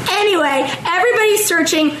 Anyway, everybody's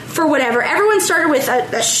searching for whatever. Everyone started with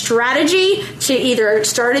a strategy to either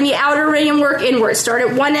start in the outer ring and work inward, start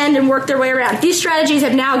at one end and work their way around. These strategies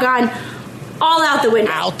have now gone all out the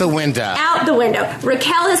window. Out the window.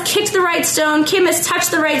 Raquel has kicked the right stone. Kim has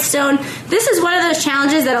touched the right stone. This is one of those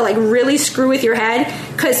challenges that'll like really screw with your head,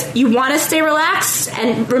 because you want to stay relaxed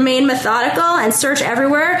and remain methodical and search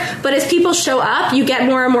everywhere. But as people show up, you get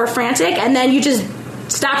more and more frantic, and then you just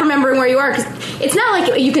stop remembering where you are, because it's not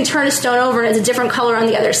like you can turn a stone over and it's a different color on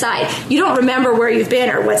the other side. You don't remember where you've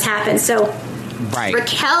been or what's happened. So right.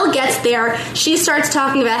 Raquel gets there. She starts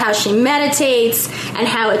talking about how she meditates and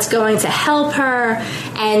how it's going to help her,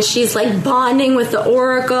 and she's like bonding with the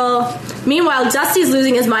oracle. Meanwhile, Dusty's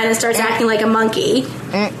losing his mind and starts acting like a monkey.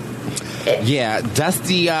 Yeah,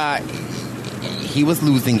 Dusty, he was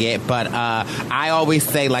losing it, but I always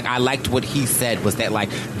say, like, I liked what he said was that, like,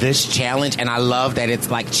 this challenge, and I love that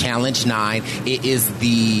it's like challenge 9. It is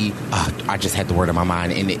the I just had the word in my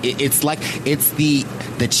mind, and it's like it's the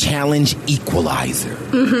challenge equalizer.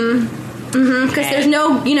 Because there's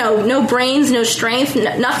no brains, no strength.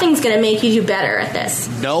 Nothing's going to make you do better at this.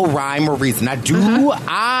 No rhyme or reason.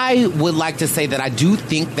 I would like to say that I do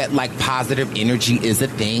think that, like, positive energy is a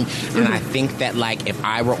thing. And I think that, like, if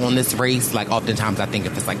I were on this race, like, oftentimes I think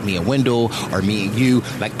if it's, like, me and Wendell or me and you,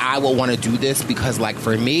 like, I would want to do this because, like,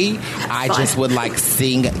 for me, I just would, like,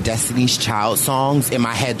 sing Destiny's Child songs in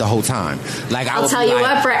my head the whole time. Like, I'll tell you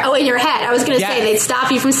what, Brett. Oh, in your head. I was going to say they'd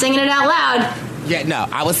stop you from singing it out loud. Yeah, no,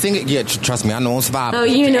 I was singing. Yeah, trust me, I know I'm surviving. Oh,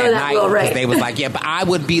 you know that well, right? They was like, yeah, but I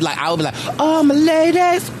would be like, oh, my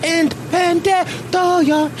ladies, independent, throw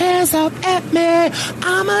your hands up at me.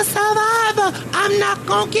 I'm a survivor. I'm not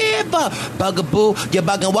gonna give up. Bugaboo, you're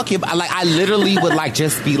bugging. What? Like, I literally would like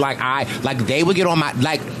just be like, they would get on my,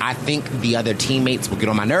 like, I think the other teammates would get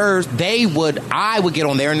on my nerves. I would get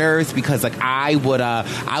on their nerves because, like, I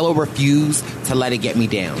would refuse to let it get me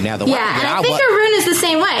down. Now, and I think Arun is the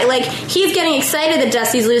same way. Like, he's getting excited that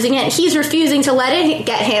Dusty's losing it. He's refusing to let it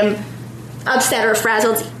get him upset or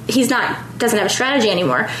frazzled. Doesn't have a strategy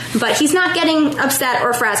anymore, but he's not getting upset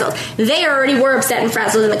or frazzled. They already were upset and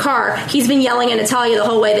frazzled in the car. He's been yelling at Natalia the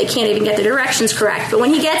whole way. They can't even get the directions correct. But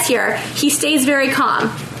when he gets here, he stays very calm,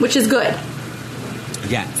 which is good.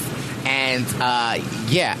 Yes. And,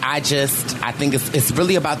 I think it's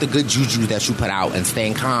really about the good juju that you put out and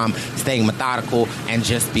staying calm, staying methodical, and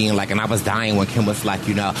just being like, and I was dying when Kim was like,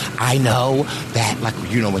 I know that, like,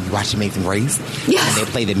 when you watch Amazing Race, and they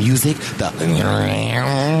play the music,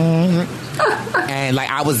 and, like,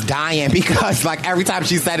 I was dying because, like, every time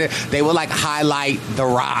she said it, they would, like, highlight The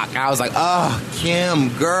Rock. I was like, oh, Kim,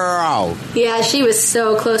 girl. Yeah, she was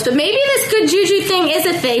so close. But maybe this good juju thing is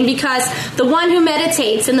a thing because the one who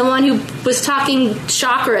meditates and the one who was talking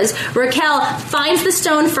chakras, Raquel, finds the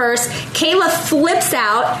stone first. Kayla flips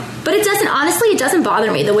out. But it doesn't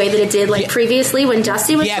bother me the way that it did, like, previously when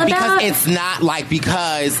Dusty would flip out. Yeah, because it's not, like,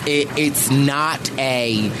 it's not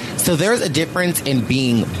so there's a difference in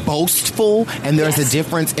being boastful and there's a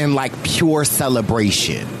difference in, like, pure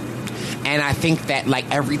celebration. And I think that,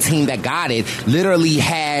 like, every team that got it literally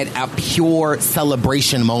had a pure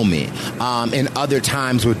celebration moment. In other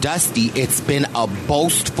times with Dusty, it's been a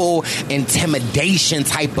boastful intimidation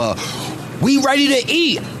type of, we ready to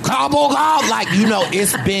eat, gobble gobble. Like,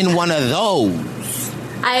 it's been one of those.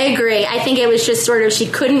 I agree. I think it was just sort of she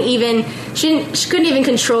couldn't even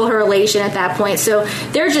control her elation at that point. So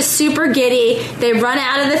they're just super giddy. They run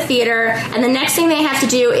out of the theater, and the next thing they have to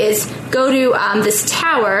do is go to this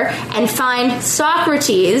tower and find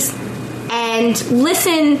Socrates and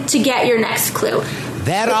listen to get your next clue.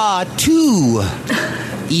 There are two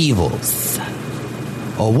evils.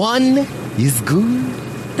 One is good,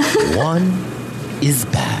 one is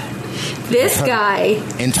bad. This guy.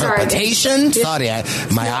 Interpretation? Sorry,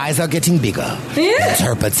 my eyes are getting bigger.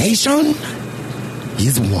 Interpretation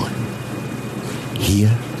is one.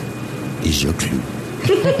 Here is your clue.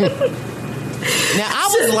 Now,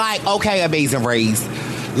 I was like, okay, Amazing Race.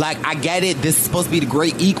 Like, I get it. This is supposed to be the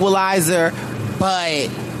great equalizer, but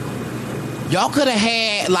y'all could have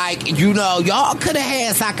had, like, y'all could have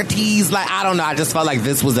had Socrates. Like, I don't know. I just felt like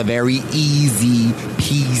this was a very easy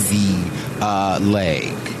peasy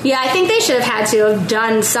leg. Yeah, I think they should have had to have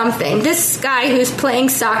done something. This guy who's playing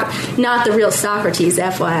not the real Socrates,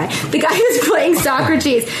 FYI. The guy who's playing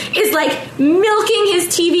Socrates is, like, milking his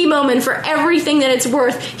TV moment for everything that it's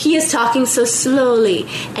worth. He is talking so slowly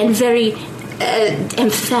and very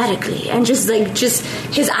emphatically, and just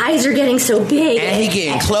his eyes are getting so big. And he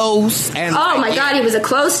getting close. And oh, my God, he was a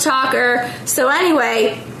close talker. So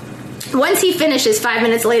anyway, once he finishes 5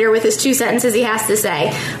 minutes later with his 2 sentences he has to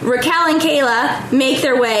say, Raquel and Kayla make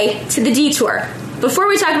their way to the detour. Before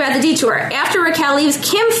we talk about the detour, after Raquel leaves,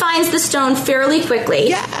 Kim finds the stone fairly quickly.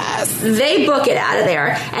 Yes! They book it out of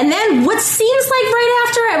there. And then what seems like right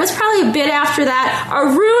after, it was probably a bit after that,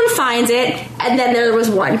 Arun finds it, and then there was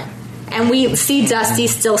one. And we see Dusty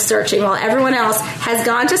still searching while everyone else has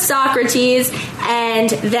gone to Socrates and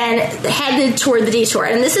then headed toward the detour.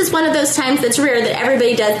 And this is one of those times that's rare that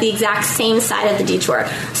everybody does the exact same side of the detour.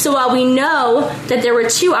 So while we know that there were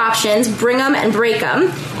 2 options, Brigham and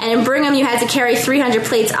Breakham, and in Brigham you had to carry 300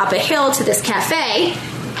 plates up a hill to this cafe,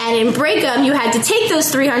 and in Breakham you had to take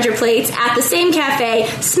those 300 plates at the same cafe,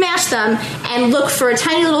 smash them, and look for a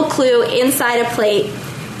tiny little clue inside a plate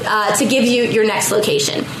to give you your next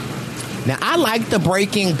location. Now, I like the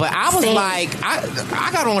breaking, but I was like,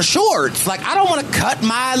 I got on shorts. Like, I don't want to cut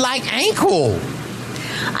my, like, ankle.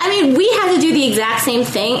 I mean, we had to do the exact same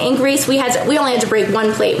thing in Greece. We only had to break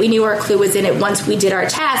 1 plate. We knew our clue was in it once we did our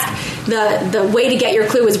task. The way to get your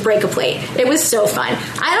clue was break a plate. It was so fun.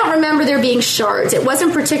 I don't remember there being shards. It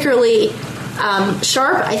wasn't particularly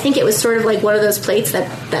sharp. I think it was sort of like one of those plates that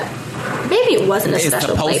Maybe it wasn't a It's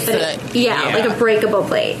special supposed plate, but to- yeah. like a breakable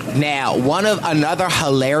plate. Now, one of another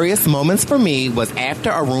hilarious moments for me was after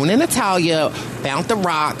Arun and Natalia found the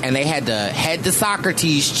rock and they had to head to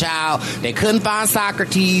Socrates, child. They couldn't find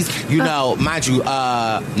Socrates. You know, mind you,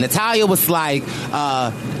 Natalia was like,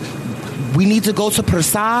 we need to go to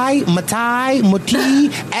Persai, Moti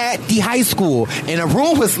at the high school. And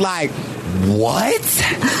Arun was like, what?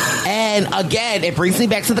 And again, it brings me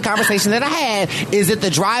back to the conversation that I had. Is it the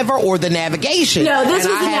driver or the navigation? No, this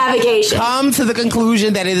was the navigation. Come to the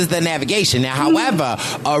conclusion that it is the navigation. Now, however,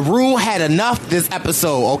 Arun had enough this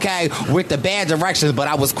episode, okay, with the bad directions, but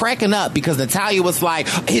I was cracking up because Natalia was like,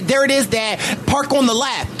 there it is, Dad, park on the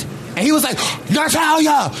left. And he was like,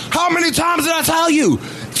 Natalia, how many times did I tell you?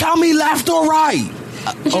 Tell me left or right.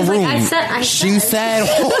 Arun, I she said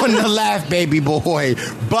on the left, baby boy.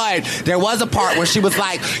 But there was a part where she was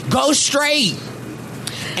like, go straight.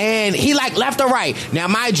 And he like left or right. Now,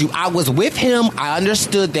 mind you, I was with him. I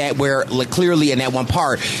understood that where like, clearly in that one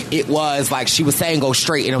part, it was like she was saying go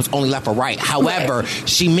straight and it was only left or right. However,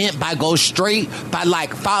 she meant by go straight, by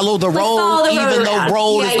like follow the road, even though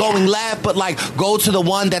road is going left, but like go to the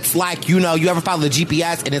one that's like, you know, you ever follow the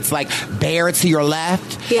GPS and it's like bare to your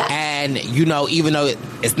left. Yeah. And, you know, even though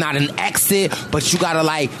it's not an exit, but you gotta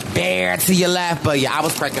like bare to your left. But yeah, I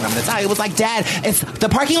was cracking up. Natalia was like, Dad, it's the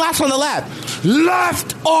parking lot's on the left.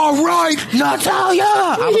 Left or right, Natalia?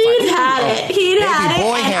 He'd had it. He'd had it,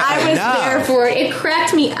 and I was there for it. It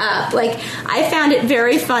cracked me up. Like, I found it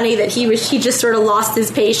very funny that he just sort of lost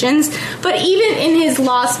his patience. But even in his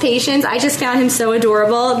lost patience, I just found him so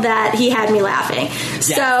adorable that he had me laughing.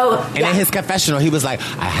 Yeah. So, and in his confessional, he was like,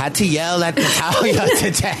 I had to yell at Natalia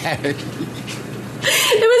to Dad.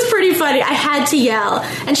 It was pretty funny. I had to yell,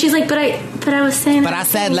 and she's like, "But I was saying." But I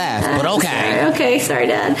said left. But okay. Sorry,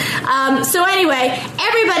 Dad. So anyway,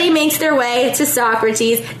 everybody makes their way to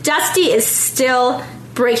Socrates. Dusty is still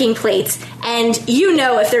breaking plates, and you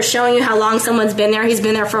know if they're showing you how long someone's been there, he's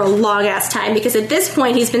been there for a long ass time because at this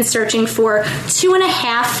point he's been searching for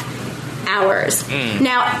 2.5 hours.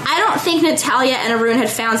 Now, I don't think Natalia and Arun had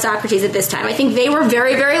found Socrates at this time. I think they were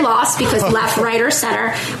very, very lost because left, right, or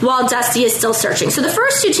center, while Dusty is still searching. So the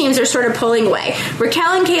first two teams are sort of pulling away.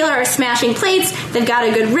 Raquel and Kayla are smashing plates. They've got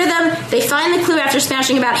a good rhythm. They find the clue after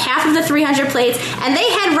smashing about half of the 300 plates, and they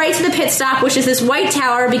head right to the pit stop, which is this white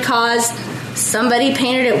tower because somebody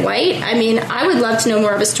painted it white. I mean, I would love to know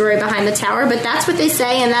more of a story behind the tower, but that's what they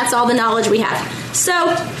say, and that's all the knowledge we have.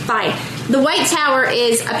 So, fine. The White Tower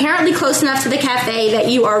is apparently close enough to the cafe that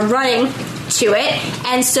you are running to it,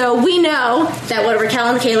 and so we know that what Raquel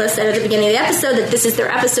and Kayla said at the beginning of the episode, that this is their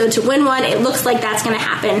episode to win one. It looks like that's going to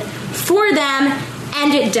happen for them,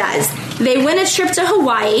 and it does. They win a trip to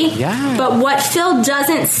Hawaii, but what Phil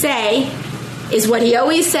doesn't say is what he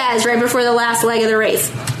always says right before the last leg of the race,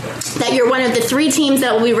 that you're one of the 3 teams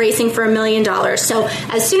that will be racing for $1 million. So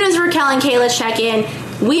as soon as Raquel and Kayla check in,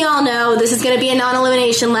 we all know this is going to be a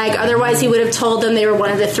non-elimination leg. Otherwise, he would have told them they were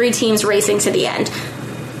one of the 3 teams racing to the end.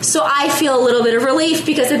 So I feel a little bit of relief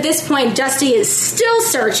because at this point, Dusty is still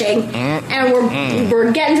searching, and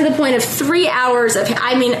we're getting to the point of 3 hours of.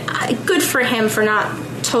 I mean, good for him for not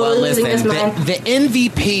totally losing his mind. The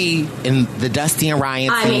MVP in the Dusty and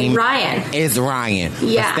Ryan team, Ryan is Ryan.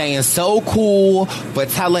 Yeah, for staying so cool, but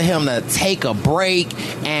telling him to take a break.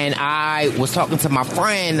 And I was talking to my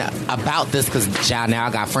friend about this because now I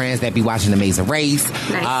got friends that be watching Amazing Race.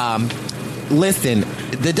 Nice. Listen,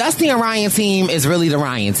 the Dusty and Ryan team is really the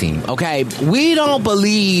Ryan team, okay? We don't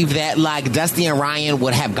believe that, like, Dusty and Ryan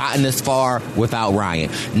would have gotten this far without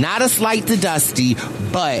Ryan. Not a slight to Dusty,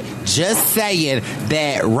 but just saying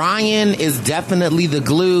that Ryan is definitely the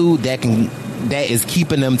glue that is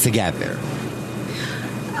keeping them together.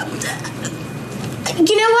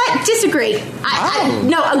 You know what? Disagree.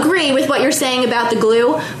 I agree with what you're saying about the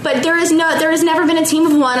glue, but there has never been a team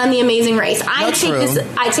of one on The Amazing Race. I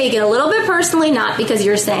take it a little bit personally, not because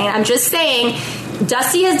you're saying it. I'm just saying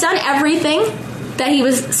Dusty has done everything that he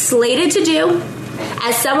was slated to do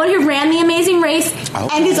as someone who ran The Amazing Race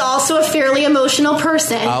and is also a fairly emotional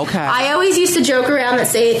person. I always used to joke around and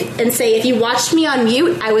say, if you watched me on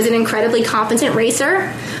mute, I was an incredibly competent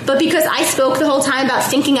racer. But because I spoke the whole time about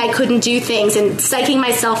thinking I couldn't do things and psyching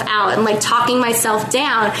myself out and like talking myself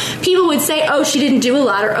down, people would say, oh, she didn't do a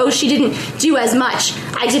lot, or oh, she didn't do as much.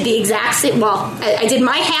 I did the exact same. Well, I did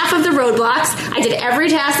my half of the roadblocks. I did every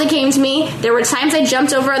task that came to me. There were times I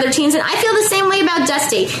jumped over other teams, and I feel the same way about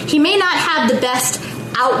Dusty. He may not have the best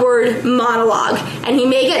outward monologue, and he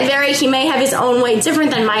may have his own way different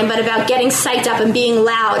than mine, but about getting psyched up and being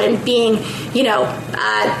loud and being,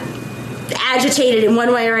 agitated in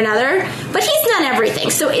one way or another, but he's done everything.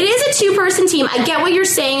 So it is a two-person team. I get what you're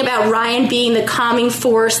saying about Ryan being the calming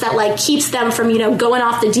force that like keeps them from, going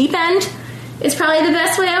off the deep end. Is probably the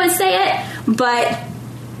best way I would say it. But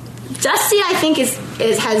Dusty, I think,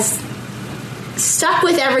 has stuck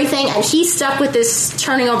with everything, and he stuck with this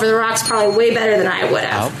turning over the rocks probably way better than I would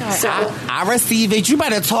have. Okay. So I receive it. You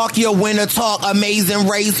better talk your winner talk. Amazing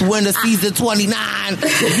Race winner season 29.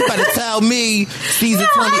 You better tell me season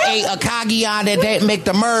 28 Akagion that didn't make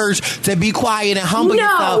the merge to be quiet and humble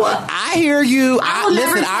yourself. I hear you. I will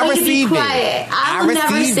never say be quiet. I will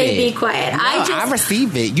never say be quiet. No, I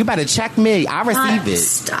receive it. You better check me. I receive it.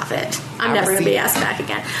 Stop it. I'm never going to be asked back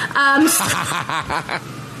again.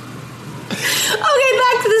 Okay,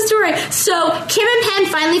 back to the story. So Kim and Penn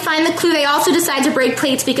finally find the clue. They also decide to break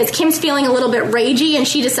plates because Kim's feeling a little bit ragey, and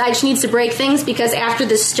she decides she needs to break things because after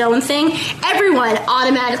this stone thing, everyone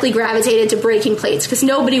automatically gravitated to breaking plates because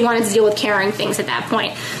nobody wanted to deal with carrying things at that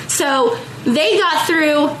point. So they got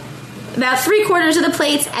through about 3/4 of the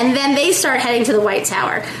plates, and then they start heading to the White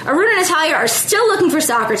Tower. Arun and Natalia are still looking for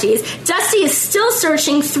Socrates. Dusty is still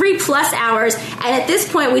searching 3+ hours, and at this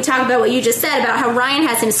point we talk about what you just said about how Ryan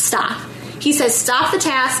has him stop. He says, stop the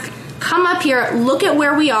task, come up here, look at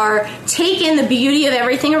where we are, take in the beauty of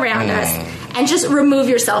everything around us, and just remove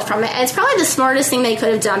yourself from it. And it's probably the smartest thing they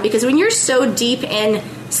could have done, because when you're so deep in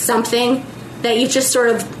something that you've just sort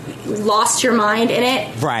of lost your mind in it,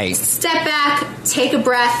 right? Step back, take a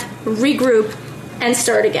breath, regroup, and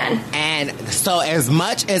start again. And so as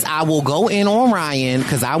much as I will go in on Ryan,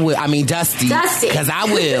 because Dusty, because I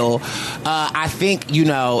will, I think,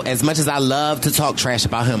 as much as I love to talk trash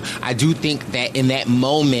about him, I do think that in that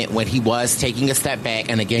moment when he was taking a step back,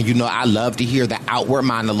 and again, I love to hear the outward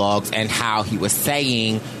monologues and how he was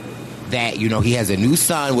saying that, he has a new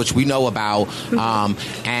son, which we know about,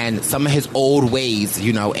 and some of his old ways,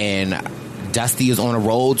 and Dusty is on a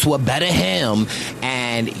road to a better him,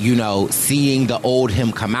 and seeing the old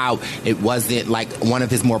him come out, it wasn't like one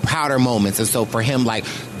of his more prouder moments. And so for him, like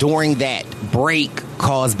during that break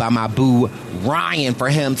caused by my boo Ryan, for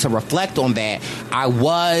him to reflect on that, I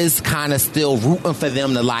was kind of still rooting for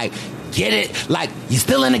them to like get it, like, you're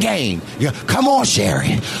still in the game. Come on,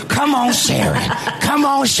 Sherry. Come on, Sherry. Come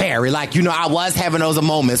on, Sherry. Like, I was having those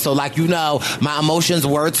moments. So, like, my emotions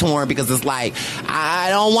were torn because it's like, I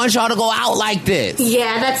don't want y'all to go out like this.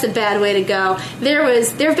 Yeah, that's a bad way to go. There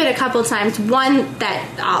have been a couple of times, one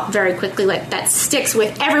that, very quickly, like, that sticks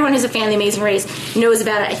with everyone who's a fan of The Amazing Race knows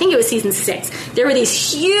about it. I think it was season 6. There were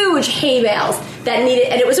these huge hay bales that needed,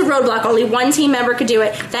 and it was a roadblock, only one team member could do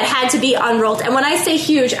it, that had to be unrolled. And when I say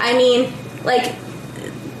huge, I mean, like,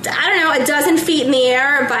 I don't know, 12 feet in the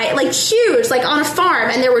air, by like huge, like on a farm,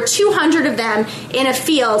 and there were 200 of them in a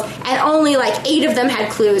field, and only like 8 of them had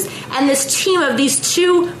clues. And this team of these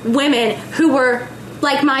 2 women who were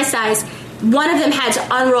like my size, one of them had to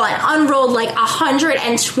unroll, and unrolled like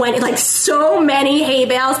 120, like so many hay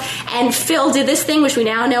bales. And Phil did this thing, which we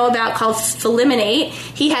now know about, called Eliminate.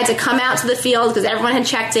 He had to come out to the field because everyone had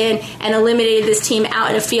checked in, and eliminated this team out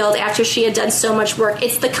in a field after she had done so much work.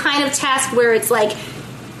 It's the kind of task where it's like,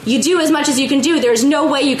 you do as much as you can do. There's no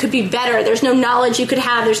way you could be better. There's no knowledge you could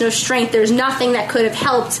have. There's no strength. There's nothing that could have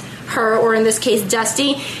helped her, or in this case,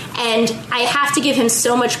 Dusty. And I have to give him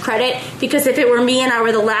so much credit, because if it were me and I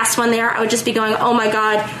were the last one there, I would just be going, oh my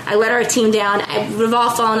God, I let our team down. It would have all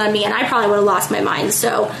fallen on me, and I probably would have lost my mind.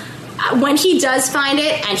 So when he does find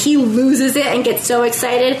it and he loses it and gets so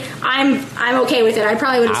excited, I'm okay with it. I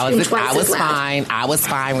probably would have screamed twice as loud. I was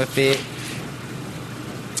fine with it.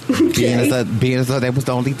 Being as though they was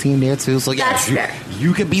the only team there too. So yeah,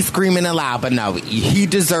 you could be screaming aloud, but no, he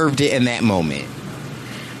deserved it in that moment.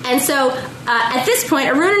 And so at this point,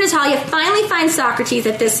 Arun and Natalia finally find Socrates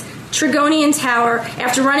at this Trigonian tower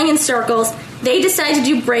after running in circles. They decide to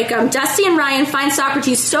do break 'em. Dusty and Ryan find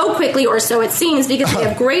Socrates so quickly, or so it seems, because they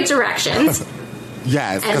have great directions.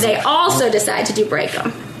 Yes. And they also decide to do break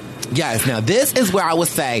 'em. Yes. Now, this is where I would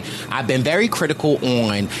say I've been very critical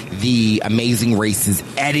on the Amazing Race's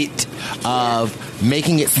edit of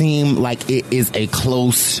making it seem like it is a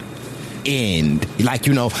close end. Like,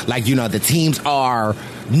 the teams are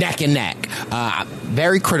neck and neck.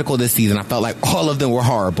 Very critical this season. I felt like all of them were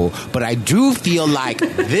horrible. But I do feel like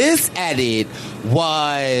this edit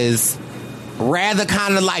was rather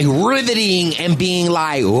kind of like riveting and being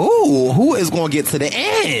like, ooh, who is going to get to the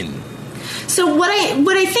end? So what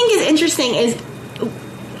I think is interesting is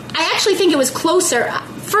I actually think it was closer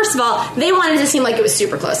first of all, they wanted to seem like it was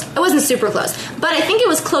super close. It wasn't super close, but I think it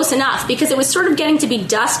was close enough because it was sort of getting to be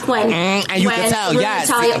dusk when and you when can tell, yes,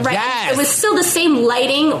 right, yes. It was still the same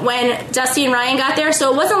lighting when Dusty and Ryan got there,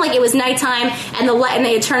 so it wasn't like it was nighttime and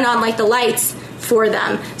they had turned on like the lights for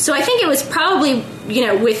them. So I think it was probably,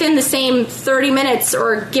 within the same 30 minutes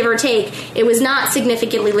or give or take. It was not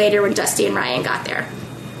significantly later when Dusty and Ryan got there.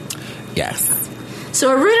 Yes. So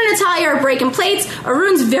Arun and Natalya are breaking plates.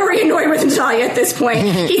 Arun's very annoyed with Natalya at this point.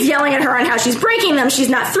 He's yelling at her on how she's breaking them. She's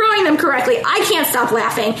not throwing them correctly. I can't stop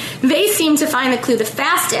laughing. They seem to find the clue the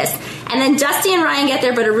fastest. And then Dusty and Ryan get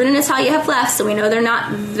there, but Arun and Natalya have left, so we know they're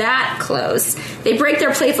not that close. They break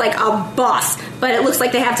their plates like a boss, but it looks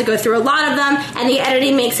like they have to go through a lot of them, and the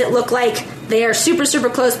editing makes it look like they are super, super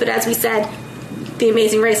close, but as we said, The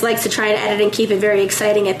Amazing Race likes to try and edit and keep it very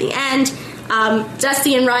exciting at the end.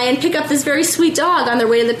 Dusty and Ryan pick up this very sweet dog on their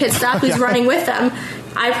way to the pit stop who's running with them.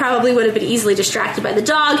 I probably would have been easily distracted by the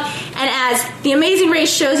dog. And as The Amazing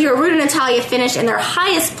Race shows you, Arun and Natalya finish in their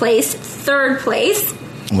highest place, third place.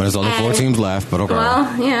 Well, there's only 4 teams left, but okay.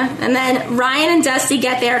 Well, yeah. And then Ryan and Dusty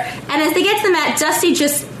get there. And as they get to the mat, Dusty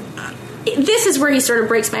just... This is where he sort of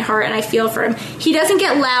breaks my heart, and I feel for him. He doesn't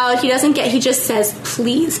get loud. He just says,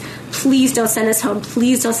 please don't send us home.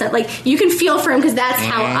 Please don't send... Like, you can feel for him because that's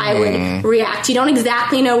how I would react. You don't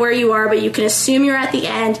exactly know where you are, but you can assume you're at the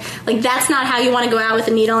end. Like, that's not how you want to go out with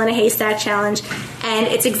a needle in a haystack challenge. And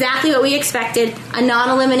it's exactly what we expected, a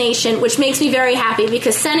non-elimination, which makes me very happy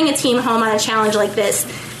because sending a team home on a challenge like this,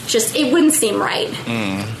 it wouldn't seem right.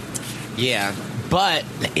 Yeah. But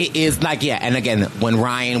it is like, and again, when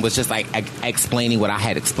Ryan was just like explaining what I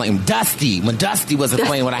had explained, when Dusty was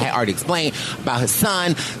explaining what I had already explained about his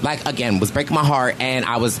son, like, again, was breaking my heart, and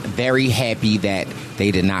I was very happy that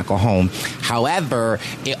they did not go home. However,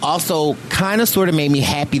 it also kind of sort of made me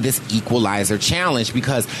happy, this equalizer challenge,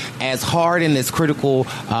 because as hard and as critical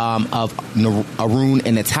of Arun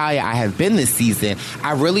and Natalya I have been this season,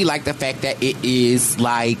 I really like the fact that it is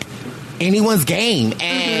like anyone's game.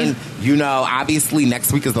 And obviously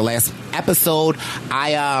next week is the last episode.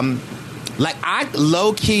 I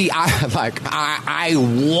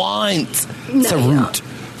want to root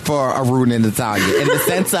for Arun and Natalya in the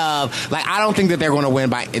sense of, like, I don't think that they're going to win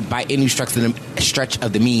by any stretch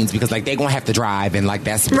of the means, because, like, they're going to have to drive, and, like,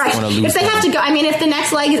 that's what's going to lose. If they have to go, if the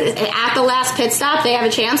next leg is at the last pit stop, they have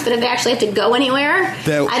a chance, but if they actually have to go anywhere,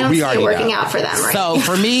 I don't see it working out for them, right? So,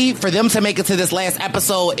 for me, for them to make it to this last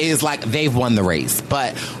episode is, like, they've won the race.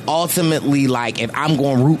 But ultimately, like, if I'm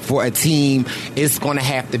going to root for a team, it's going to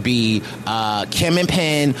have to be Kim and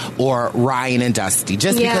Penn or Ryan and Dusty,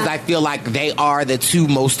 just because I feel like they are the two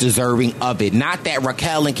most deserving of it. Not that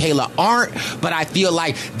Raquel and Kayla aren't, but I feel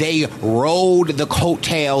like they rode the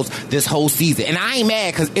coattails this whole season. And I ain't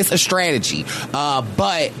mad because it's a strategy.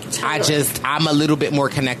 But I'm a little bit more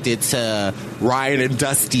connected to Ryan and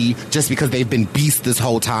Dusty just because they've been beasts this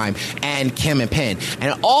whole time, and Kim and Penn.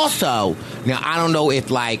 And also, now I don't know if,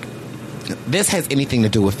 like, this has anything to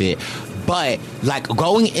do with it, but, like,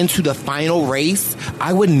 going into the final race,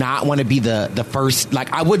 I would not want to be the first.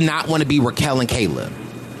 Like, I would not want to be Raquel and Kayla.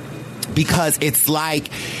 Because it's like,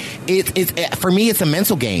 for me, it's a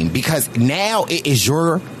mental game, because now it is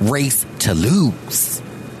your race to lose.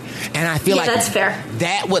 And I feel like that's fair.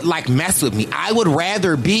 That would, like, mess with me. I would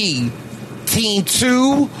rather be team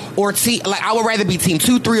 2 or I would rather be team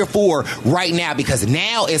 2, 3, or 4 right now, because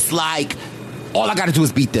now it's like, all I got to do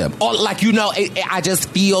is beat them. I just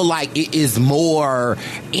feel like it is more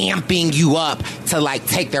amping you up to, like,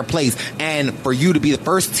 take their place. And for you to be the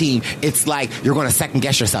first team, it's like you're going to second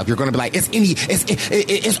guess yourself. You're going to be like,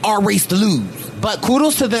 it's our race to lose. But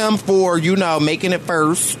kudos to them for, making it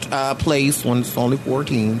first place when it's only 4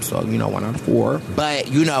 teams. So, 1 out of 4. But,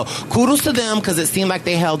 kudos to them, because it seemed like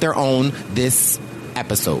they held their own this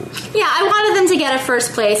episode. Yeah, I wanted them to get a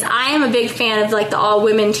first place. I am a big fan of, like, the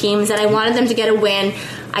all-women teams, and I wanted them to get a win.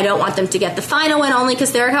 I don't want them to get the final win, only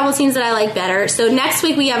because there are a couple teams that I like better. So next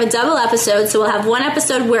week we have a double episode, so we'll have one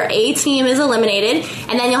episode where a team is eliminated,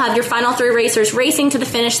 and then you'll have your final 3 racers racing to the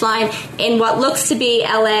finish line in what looks to be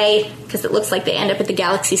LA, because it looks like they end up at the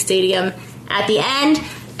Galaxy Stadium at the end.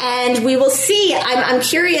 And we will see. I'm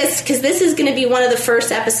curious, because this is going to be one of the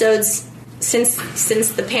first episodes since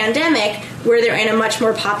the pandemic where they're in a much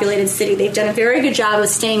more populated city. They've done a very good job of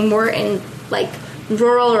staying more in, like,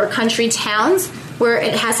 rural or country towns where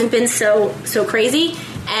it hasn't been so crazy.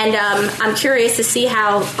 And I'm curious to see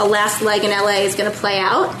how a last leg in LA is going to play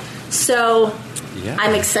out. So Yeah.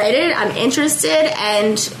 I'm excited. I'm interested,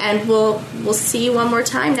 and we'll see you one more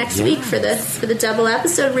time next week for the double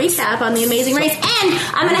episode recap on The Amazing Race. And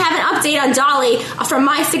I'm going to have an update on Dolly from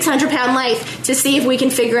My 600-Pound Life to see if we can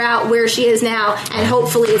figure out where she is now, and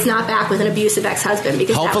hopefully it's not back with an abusive ex-husband.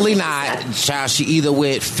 Because hopefully not. Child, she either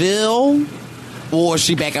with Phil or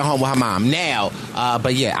she back at home with her mom now.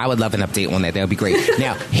 But yeah, I would love an update on that. That would be great.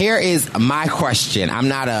 Now, here is my question. I'm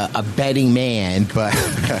not a betting man, but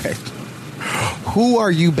who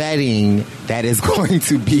are you betting that is going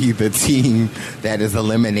to be the team that is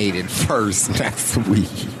eliminated first next week?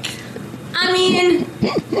 I mean,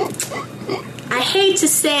 I hate to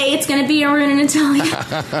say it's going to be Arun and Natalia.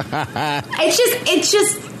 It's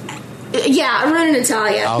just. Yeah, Arun and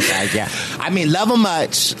Natalia. Okay, yeah. I mean, love them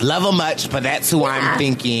much, but that's who I'm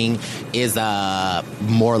thinking is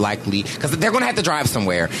more likely, because they're going to have to drive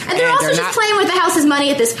somewhere. And they're also just playing with the house's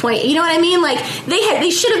money at this point. You know what I mean? Like, they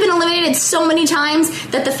should have been eliminated so many times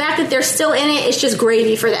that the fact that they're still in it is just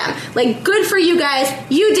gravy for them. Like, good for you guys.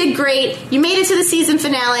 You did great. You made it to the season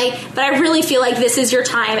finale, but I really feel like this is your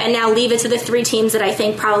time, and now leave it to the 3 teams that I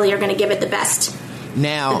think probably are going to give it the best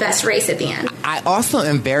race at the end. I also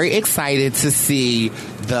am very excited to see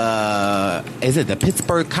the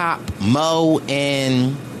Pittsburgh cop, Mo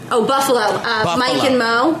and... Oh, Buffalo. Mike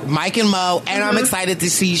and Mo. And I'm excited to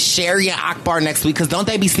see Sherry and Akbar next week, because don't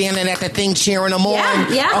they be standing at the thing cheering them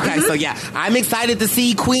on? Yeah. Okay, so yeah, I'm excited to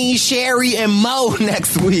see Queen Sherry and Mo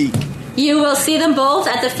next week. You will see them both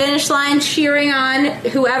at the finish line cheering on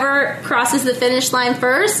whoever crosses the finish line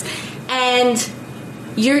first, and...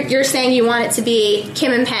 You're saying you want it to be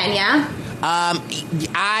Kim and Penn, yeah?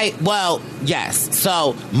 Yes.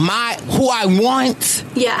 So who I want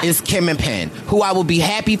is Kim and Penn. Who I will be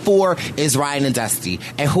happy for is Ryan and Dusty.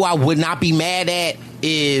 And who I would not be mad at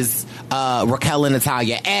is Raquel and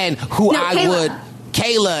Natalia. And Kayla.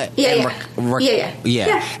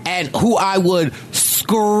 And who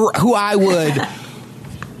I would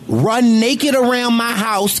run naked around my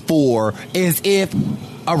house for is if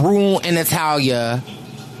Arun and Natalia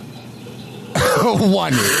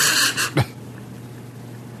won it.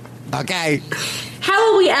 Okay.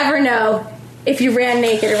 How will we ever know if you ran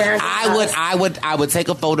naked around your house? I would take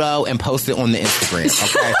a photo and post it on the Instagram.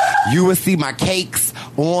 Okay. You would see my cakes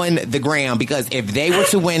on the ground, because if they were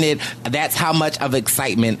to win it, that's how much of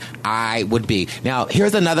excitement I would be. Now,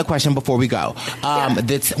 here's another question before we go.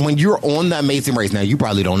 When you're on The Amazing Race, now you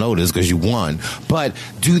probably don't know this because you won, but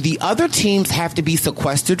do the other teams have to be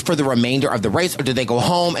sequestered for the remainder of the race, or do they go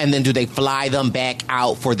home and then do they fly them back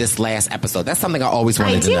out for this last episode? That's something I always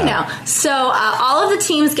wanted to know. I do know. So all of the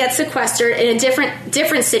teams get sequestered in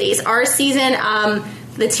different cities. Our season,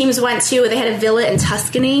 the teams went to, they had a villa in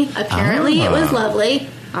Tuscany, apparently. It was lovely.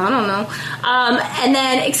 I don't know. And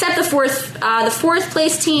then, except the fourth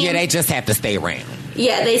place team. Yeah, they just have to stay around.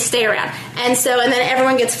 Yeah, they stay around. And then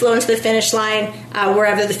everyone gets flown to the finish line,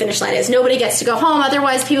 wherever the finish line is. Nobody gets to go home.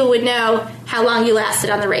 Otherwise, people would know how long you lasted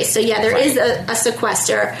on the race. So, yeah, there is a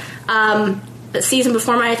sequester. The season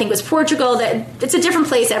before mine, I think, was Portugal. It's a different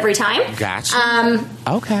place every time. Gotcha.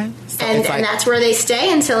 Okay. So and that's where they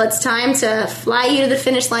stay until it's time to fly you to the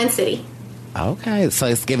finish line city. Okay. So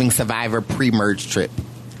it's giving Survivor pre-merge trip.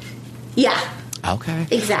 Yeah. Okay.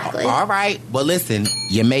 Exactly. All right. Well, listen,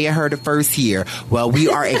 you may have heard it first here. Well, we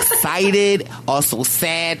are excited, also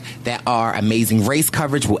sad that our Amazing Race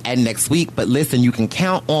coverage will end next week. But listen, you can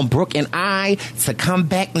count on Brooke and I to come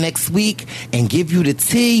back next week and give you the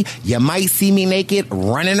tea. You might see me naked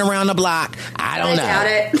running around the block. I don't know. I doubt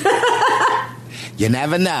it. You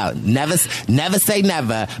never know. Never say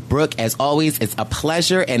never. Brooke, as always, it's a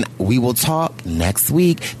pleasure, and we will talk next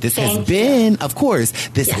week. This has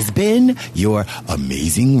been your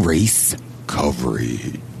Amazing Race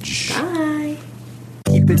coverage. Bye.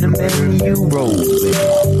 Keeping the menu rolling.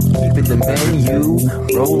 Keeping the menu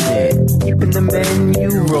rolling. Keeping the menu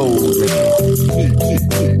rolling.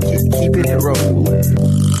 Keeping it rolling.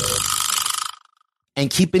 And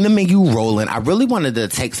keeping the menu rolling, I really wanted to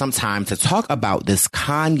take some time to talk about this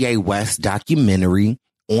Kanye West documentary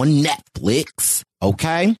on Netflix,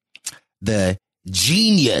 okay? The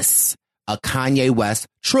Genius, a Kanye West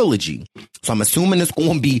trilogy. So I'm assuming it's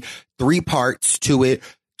going to be 3 parts to it.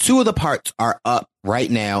 2 of the parts are up right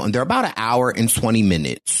now, and they're about 1 hour and 20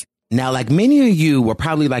 minutes. Now, like many of you were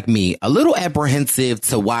probably like me, a little apprehensive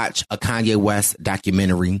to watch a Kanye West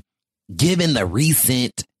documentary, given the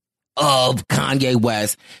recent of Kanye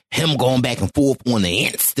West, him going back and forth on the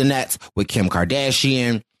internets with Kim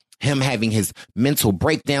Kardashian, him having his mental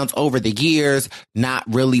breakdowns over the years, not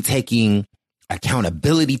really taking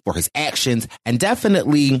accountability for his actions, and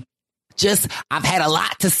definitely I've had a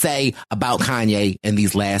lot to say about Kanye in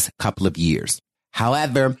these last couple of years.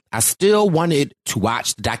 However, I still wanted to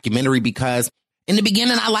watch the documentary because in the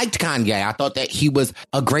beginning, I liked Kanye. I thought that he was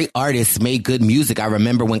a great artist, made good music. I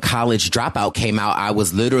remember when College Dropout came out, I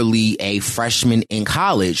was literally a freshman in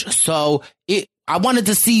college. So I wanted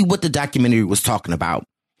to see what the documentary was talking about.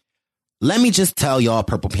 Let me just tell y'all,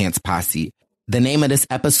 Purple Pants Posse, the name of this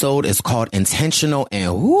episode is called Intentional,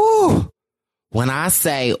 and whoo, when I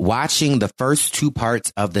say watching the first 2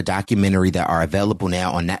 parts of the documentary that are available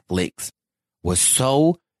now on Netflix was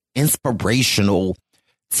so inspirational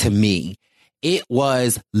to me. It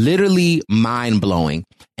was literally mind-blowing.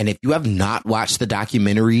 And if you have not watched the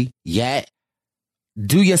documentary yet,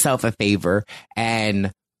 do yourself a favor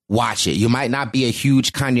and watch it. You might not be a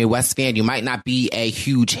huge Kanye West fan. You might not be a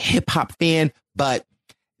huge hip-hop fan, but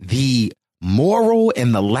the moral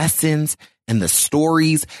and the lessons and the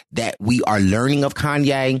stories that we are learning of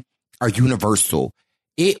Kanye are universal.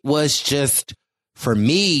 It was just, for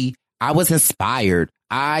me, I was inspired.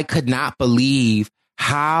 I could not believe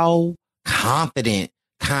how confident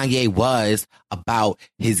Kanye was about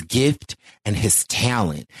his gift and his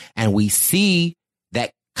talent. And we see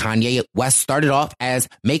that Kanye West started off as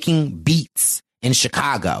making beats in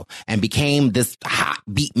Chicago and became this hot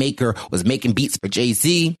beat maker, was making beats for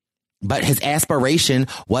Jay-Z. But his aspiration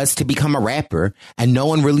was to become a rapper, and no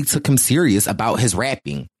one really took him serious about his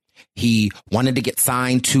rapping. He wanted to get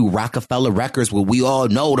signed to Rockefeller Records, where we all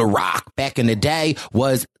know The Rock back in the day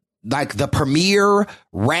was like the premier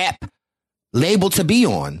rap label to be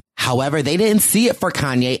on. However, they didn't see it for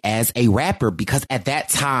Kanye as a rapper because at that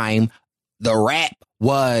time, the rap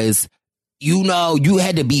was, you know, you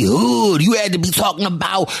had to be hood. You had to be talking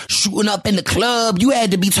about shooting up in the club. You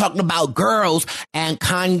had to be talking about girls. And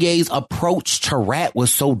Kanye's approach to rap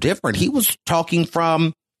was so different. He was talking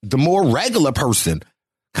from the more regular person,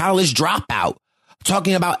 college dropout,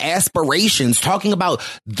 talking about aspirations, talking about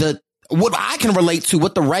what I can relate to,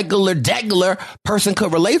 what the degular person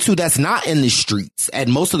could relate to that's not in the streets.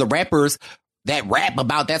 And most of the rappers that rap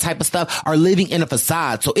about that type of stuff are living in a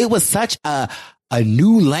facade. So it was such a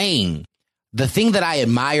new lane. The thing that I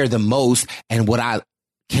admire the most and what I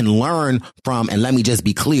can learn from, and let me just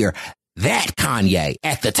be clear, that Kanye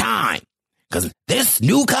at the time, because this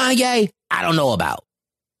new Kanye, I don't know about.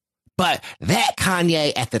 But that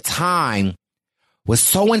Kanye at the time was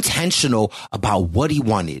so intentional about what he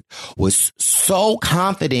wanted, was so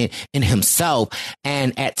confident in himself.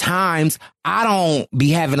 And at times, I don't be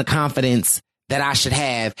having the confidence that I should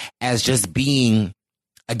have as just being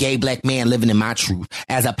a gay black man living in my truth,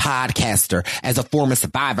 as a podcaster, as a former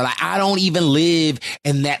survivor. Like, I don't even live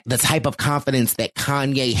in the type of confidence that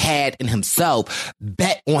Kanye had in himself,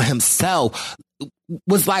 bet on himself.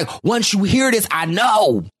 Was like, once you hear this, I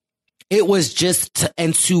know. It was just,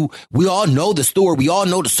 we all know the story. We all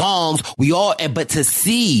know the songs. But to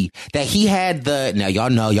see that he had now y'all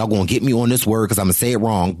know, y'all gonna get me on this word because I'm gonna say it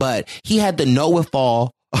wrong, but he had the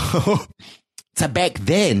know-it-all to back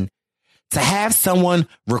then, to have someone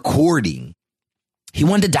recording. He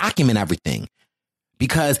wanted to document everything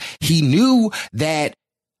because he knew that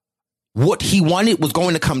what he wanted was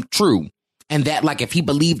going to come true. And that, like, if he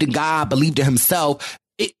believed in God, believed in himself,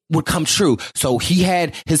 it would come true. So he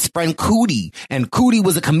had his friend Cootie, and Cootie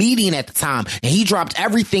was a comedian at the time, and he dropped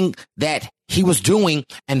everything that he was doing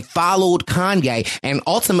and followed Kanye. And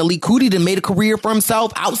ultimately, Cootie then made a career for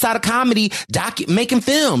himself outside of comedy, making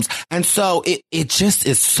films. And so it just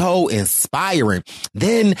is so inspiring.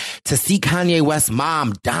 Then to see Kanye West's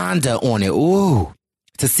mom, Donda, on it. Ooh.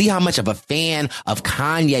 To see how much of a fan of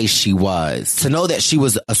Kanye she was, to know that she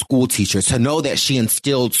was a school teacher, to know that she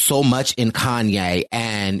instilled so much in Kanye.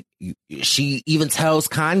 And she even tells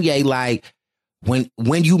Kanye, like, when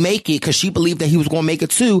you make it, because she believed that he was going to make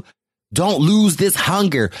it too, don't lose this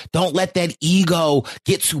hunger. Don't let that ego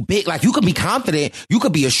get too big. Like, you can be confident, you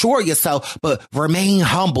could be assured of yourself, but remain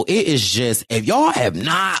humble. It is just, if y'all have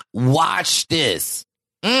not watched this,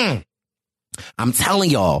 I'm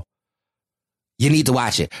telling y'all, you need to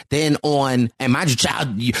watch it. Then and mind you,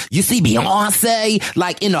 child, you see Beyonce,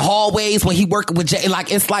 like, in the hallways when he working with Jay. Like,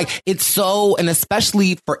 it's so, and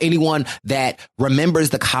especially for anyone that remembers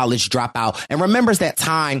the College Dropout and remembers that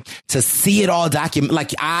time, to see it all documented.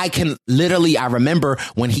 Like, I remember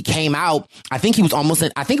when he came out, I think he was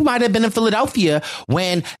it might have been in Philadelphia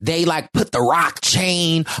when they, like, put the Rock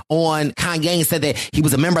chain on Kanye and said that he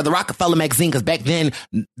was a member of the Rockefeller magazine, because back then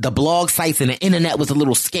the blog sites and the internet was a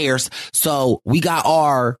little scarce. So we got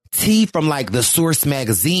our tea from, like, the Source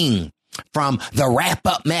magazine, from the Wrap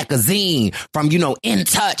Up magazine, from, In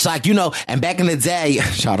Touch, like, and back in the day,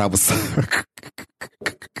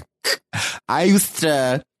 I used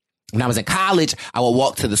to when I was in college, I would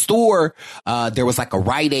walk to the store. There was like a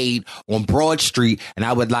Rite Aid on Broad Street, and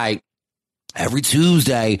I would like every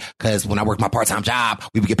Tuesday, because when I worked my part-time job,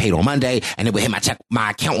 we would get paid on Monday, and it would hit my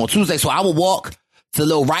account on Tuesday. So I would walk to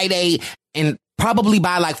little Rite Aid and probably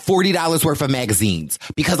buy like $40 worth of magazines,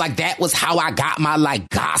 because like that was how I got my like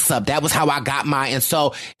gossip. That was how I got my, and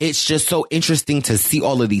so it's just so interesting to see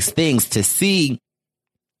all of these things, to see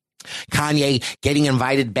Kanye getting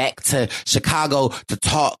invited back to Chicago to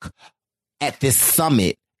talk at this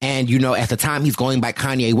summit. And, you know, at the time he's going by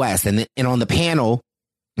Kanye West, and on the panel,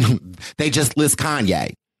 they just list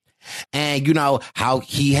Kanye. And you know how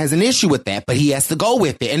he has an issue with that, but he has to go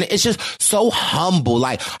with it. And it's just so humble,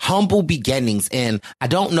 like humble beginnings. And I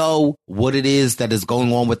don't know what it is that is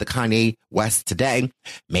going on with the Kanye West today.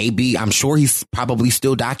 Maybe, I'm sure he's probably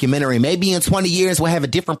still documentary. Maybe in 20 years we'll have a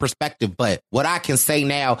different perspective. But what I can say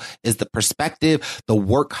now is the perspective, the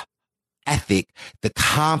work ethic, the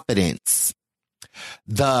confidence,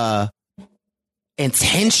 the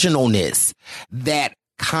intentionalness that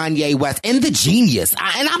Kanye West, and the genius.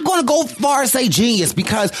 And I'm going to go far and say genius,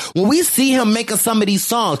 because when we see him making some of these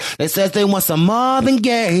songs that says they want some Marvin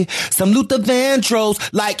Gaye, some Luther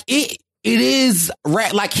Vandross, like it is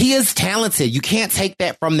like he is talented. You can't take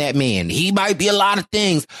that from that man. He might be a lot of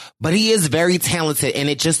things, but he is very talented. And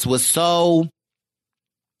it just was so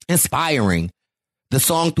inspiring. The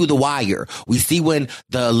song Through the Wire. We see when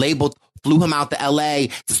the label flew him out to LA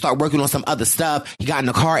to start working on some other stuff. He got in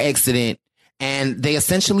a car accident, and they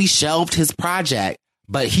essentially shelved his project,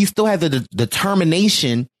 but he still had the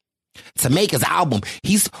determination to make his album.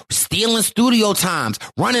 He's stealing studio times,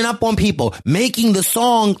 running up on people, making the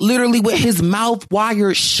song literally with his mouth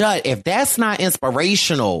wired shut. If that's not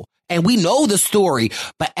inspirational, and we know the story,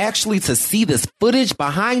 but actually to see this footage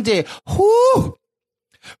behind it, whoo!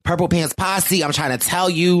 Purple Pants Posse, I'm trying to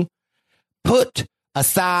tell you, put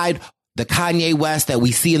aside the Kanye West that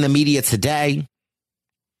we see in the media today,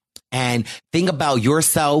 and think about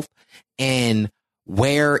yourself and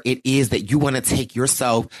where it is that you want to take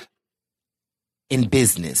yourself in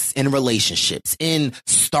business, in relationships, in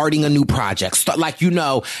starting a new project,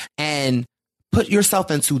 and put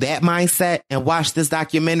yourself into that mindset and watch this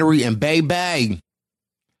documentary, and baby,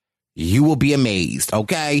 you will be amazed,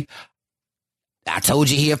 okay? I told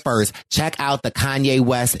you here first, check out the Kanye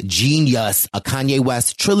West Genius, a Kanye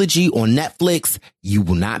West trilogy on Netflix. You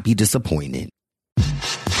will not be disappointed.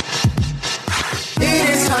 It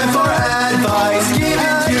is time for advice,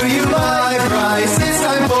 given to you by Bryce. It's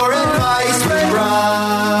time for advice with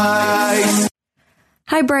Bryce.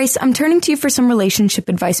 Hi, Bryce. I'm turning to you for some relationship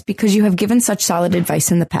advice because you have given such solid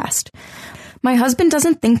advice in the past. My husband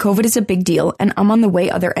doesn't think COVID is a big deal, and I'm on the way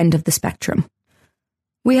other end of the spectrum.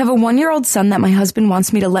 We have a 1-year-old son that my husband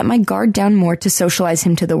wants me to let my guard down more to socialize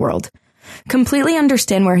him to the world. Completely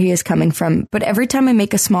understand where he is coming from, but every time I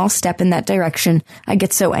make a small step in that direction, I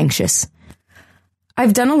get so anxious.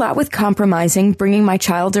 I've done a lot with compromising, bringing my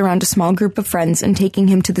child around a small group of friends and taking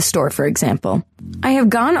him to the store, for example. I have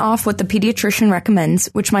gone off what the pediatrician recommends,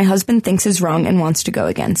 which my husband thinks is wrong and wants to go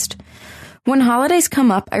against. When holidays come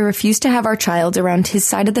up, I refuse to have our child around his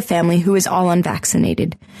side of the family who is all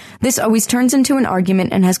unvaccinated. This always turns into an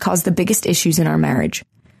argument and has caused the biggest issues in our marriage.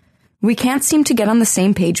 We can't seem to get on the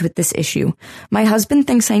same page with this issue. My husband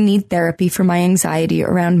thinks I need therapy for my anxiety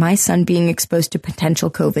around my son being exposed to potential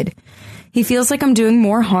COVID. He feels like I'm doing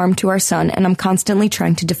more harm to our son, and I'm constantly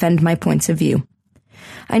trying to defend my points of view.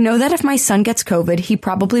 I know that if my son gets COVID, he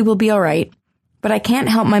probably will be all right, but I can't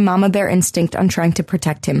help my mama bear instinct on trying to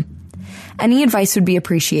protect him. Any advice would be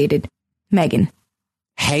appreciated. Megan.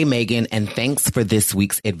 Hey, Megan, and thanks for this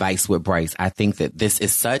week's Advice with Bryce. I think that this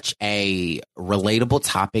is such a relatable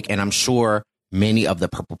topic, and I'm sure many of the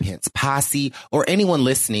Purple Pants Posse or anyone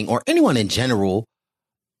listening or anyone in general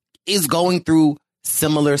is going through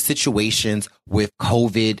similar situations with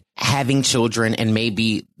COVID, having children, and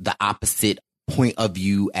maybe the opposite point of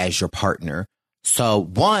view as your partner. So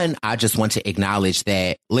one, I just want to acknowledge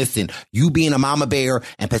that, listen, you being a mama bear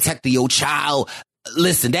and protecting your child,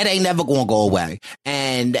 listen, that ain't never going to go away.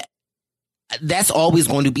 And that's always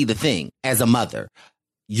going to be the thing as a mother.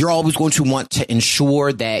 You're always going to want to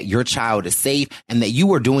ensure that your child is safe and that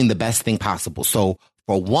you are doing the best thing possible. So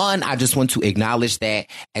for one, I just want to acknowledge that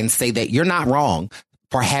and say that you're not wrong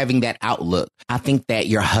for having that outlook. I think that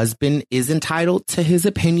your husband is entitled to his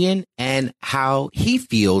opinion and how he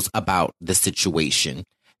feels about the situation.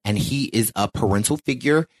 And he is a parental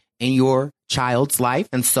figure in your child's life.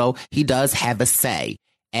 And so he does have a say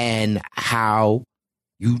in how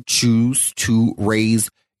you choose to raise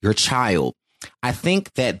your child. I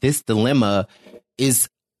think that this dilemma is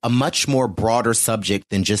a much more broader subject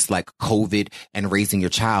than just like COVID and raising your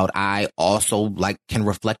child. I also like can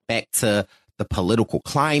reflect back to the political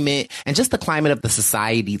climate and just the climate of the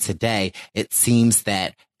society today. It seems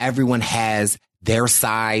that everyone has their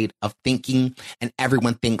side of thinking and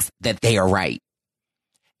everyone thinks that they are right.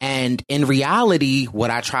 And in reality, what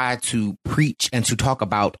I try to preach and to talk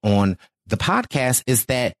about on the podcast is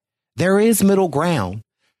that there is middle ground.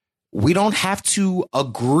 We don't have to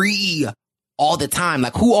agree all the time.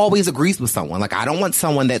 Like, who always agrees with someone? Like, I don't want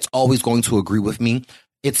someone that's always going to agree with me.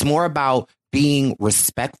 It's more about being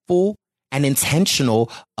respectful and intentional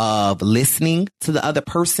of listening to the other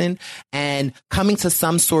person and coming to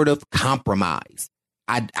some sort of compromise.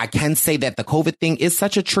 I can say that the COVID thing is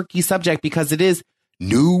such a tricky subject because it is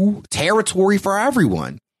new territory for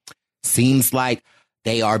everyone. Seems like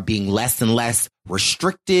they are being less and less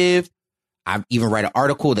restrictive. I've even read an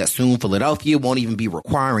article that soon Philadelphia won't even be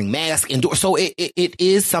requiring masks indoors. So it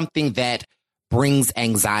is something that brings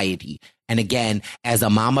anxiety. And again, as a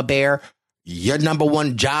mama bear, your number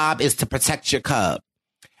one job is to protect your cub.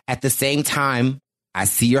 At the same time, I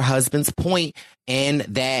see your husband's point in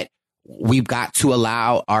that we've got to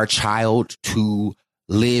allow our child to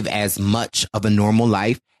live as much of a normal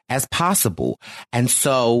life as possible. And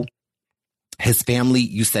so his family,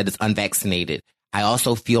 you said, is unvaccinated. I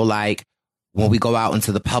also feel like when we go out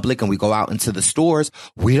into the public and we go out into the stores,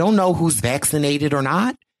 we don't know who's vaccinated or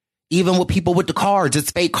not. Even with people with the cards,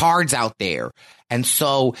 it's fake cards out there. And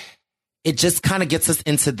so it just kind of gets us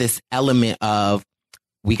into this element of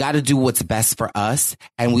we got to do what's best for us.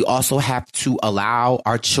 And we also have to allow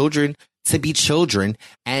our children to be children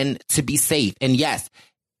and to be safe. And yes,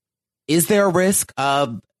 is there a risk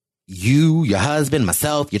of you, your husband,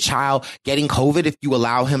 myself, your child getting COVID if you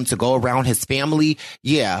allow him to go around his family?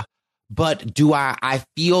 Yeah. But do I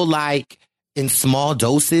feel like in small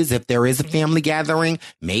doses, if there is a family gathering,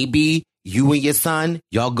 maybe you and your son,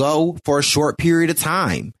 y'all go for a short period of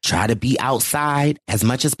time. Try to be outside as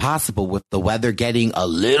much as possible. With the weather getting a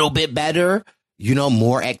little bit better,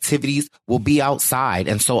 more activities will be outside.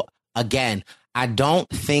 And so, again, I don't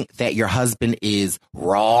think that your husband is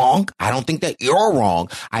wrong. I don't think that you're wrong.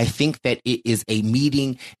 I think that it is a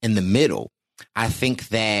meeting in the middle. I think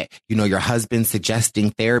that, your husband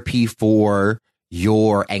suggesting therapy for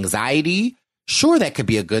your anxiety, sure, that could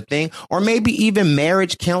be a good thing. Or maybe even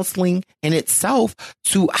marriage counseling in itself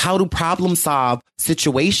to how to problem solve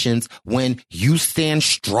situations when you stand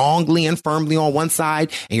strongly and firmly on one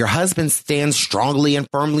side and your husband stands strongly and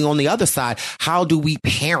firmly on the other side. How do we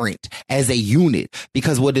parent as a unit?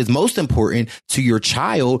 Because what is most important to your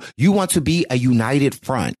child, you want to be a united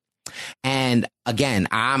front. And again,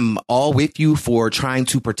 I'm all with you for trying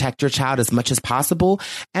to protect your child as much as possible.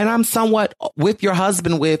 And I'm somewhat with your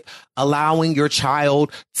husband with allowing your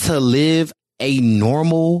child to live a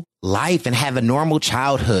normal life and have a normal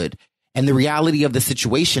childhood. And the reality of the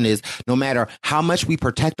situation is no matter how much we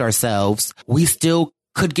protect ourselves, we still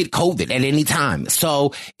could get COVID at any time.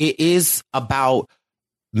 So it is about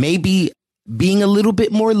maybe being a little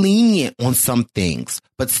bit more lenient on some things,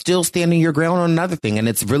 but still standing your ground on another thing. And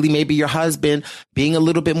it's really maybe your husband being a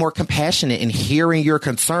little bit more compassionate and hearing your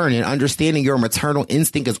concern and understanding your maternal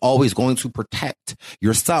instinct is always going to protect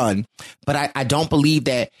your son. But I don't believe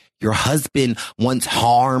that your husband wants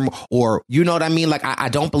harm or, you know what I mean? Like, I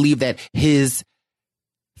don't believe that his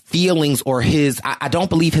feelings or I don't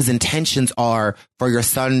believe his intentions are for your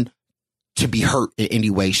son to be hurt in any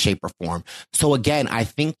way, shape, or form. So again, I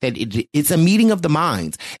think that it's a meeting of the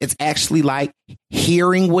minds. It's actually like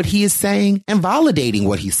hearing what he is saying and validating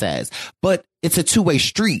what he says. But it's a two-way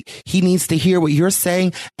street. He needs to hear what you're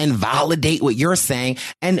saying and validate what you're saying.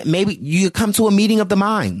 And maybe you come to a meeting of the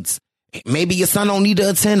minds. Maybe your son don't need to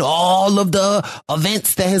attend all of the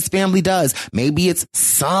events that his family does. Maybe it's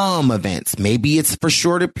some events. Maybe it's for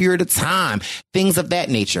shorter period of time, things of that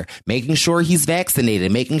nature, making sure he's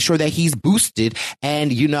vaccinated, making sure that he's boosted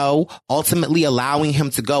and, ultimately allowing him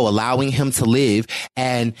to go, allowing him to live.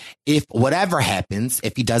 And if whatever happens,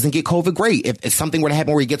 if he doesn't get COVID, great. If something were to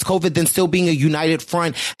happen where he gets COVID, then still being a united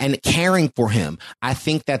front and caring for him. I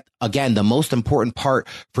think that, again, the most important part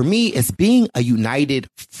for me is being a united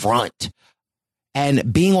front.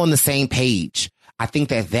 And being on the same page. I think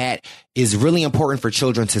that is really important for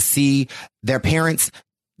children to see their parents.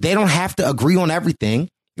 They don't have to agree on everything.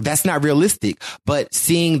 That's not realistic. But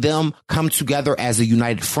seeing them come together as a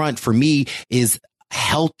united front for me is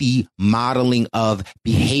healthy modeling of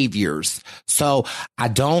behaviors. So I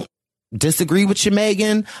don't disagree with you,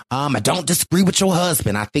 Megan. I don't disagree with your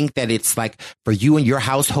husband. I think that it's like for you and your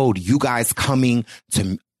household, you guys coming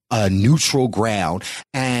to a neutral ground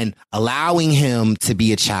and allowing him to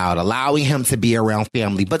be a child, allowing him to be around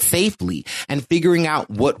family, but safely, and figuring out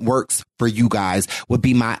what works for you guys would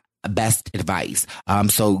be my best advice.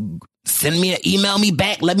 So email me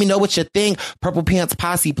back. Let me know what you think. Purple Pants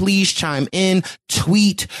Posse, please chime in,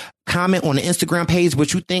 tweet, comment on the Instagram page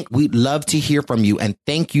what you think. We'd love to hear from you. And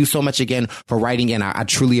thank you so much again for writing in. I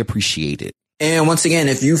truly appreciate it. And once again,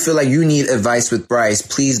 if you feel like you need advice with Bryce,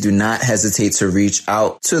 please do not hesitate to reach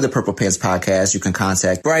out to the Purple Pants Podcast. You can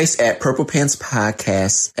contact Bryce at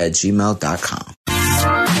purplepantspodcast@gmail.com.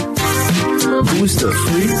 Who's the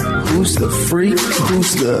freak? Who's the freak?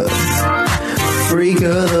 Who's the freak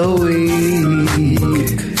of the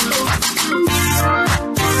week?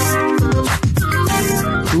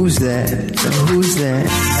 Who's that? Who's that?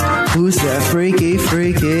 Who's that freaky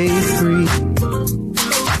freak?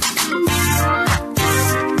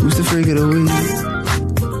 Who's the freak of the week?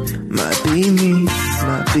 Might be me,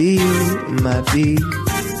 might be you, might be.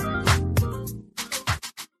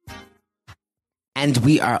 And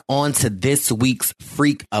we are on to this week's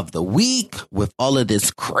Freak of the Week. With all of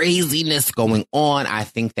this craziness going on, I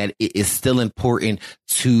think that it is still important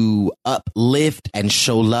to uplift and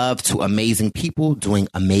show love to amazing people doing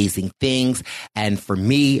amazing things. And for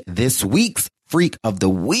me, this week's Freak of the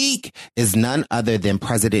Week is none other than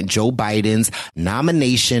President Joe Biden's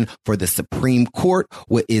nomination for the Supreme Court,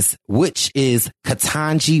 which is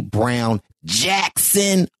Ketanji Brown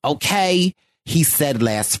Jackson. Okay. He said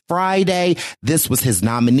last Friday this was his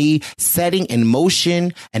nominee, setting in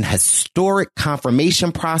motion an historic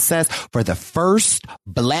confirmation process for the first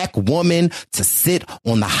Black woman to sit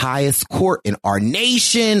on the highest court in our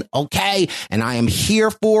nation. Okay. And I am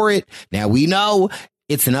here for it. Now we know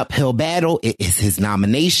it's an uphill battle. It is his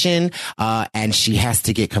nomination, and she has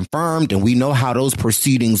to get confirmed. And we know how those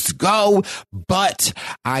proceedings go. But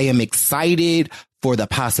I am excited for the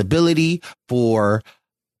possibility for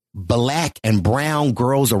Black and brown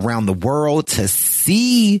girls around the world to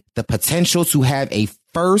see the potential to have a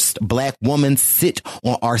first Black woman sit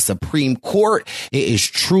on our Supreme Court. It is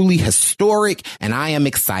truly historic, and I am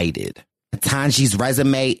excited. Ketanji's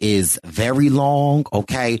resume is very long,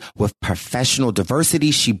 okay? With professional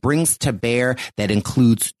diversity she brings to bear that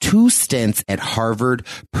includes 2 stints at Harvard,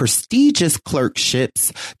 prestigious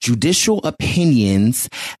clerkships, judicial opinions,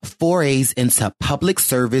 forays into public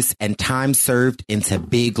service, and time served into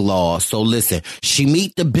big law. So listen, she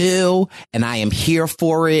meet the bill, and I am here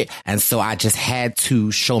for it. And so I just had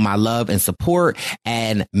to show my love and support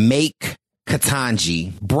and make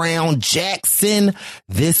Ketanji Brown Jackson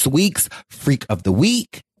this week's Freak of the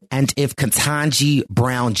Week. And if Ketanji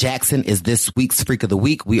Brown Jackson is this week's Freak of the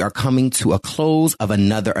Week, we are coming to a close of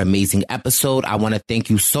another amazing episode. I want to thank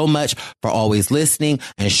you so much for always listening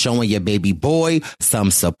and showing your baby boy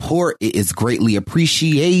some support. It is greatly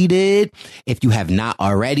appreciated. If you have not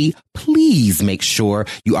already, please make sure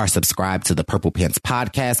you are subscribed to the Purple Pants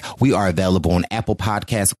Podcast. We are available on Apple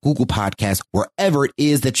Podcasts, Google Podcasts, wherever it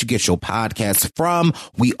is that you get your podcasts from.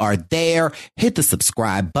 We are there. Hit the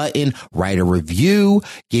subscribe button, write a review,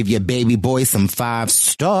 give your baby boy some 5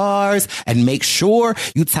 stars, and make sure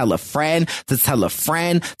you tell a friend to tell a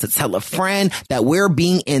friend to tell a friend that we're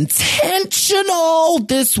being intentional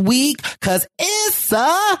this week, because it's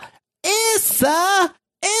the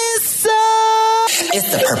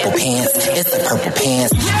Purple Pants. It's the Purple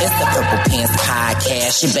Pants. It's the Purple Pants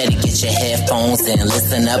Podcast. You better get your headphones and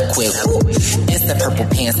listen up quick. Woo. It's the Purple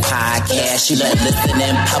Pants Podcast. You better listen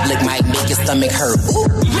in public, might make your stomach hurt. Woo.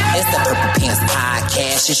 It's the Purple Pants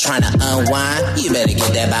Podcast. You're trying to unwind, you better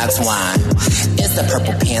get that box wine. It's the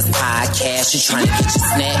Purple Pants Podcast. You're trying to get your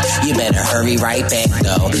snack, you better hurry right back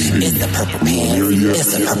though. It's the Purple Pants.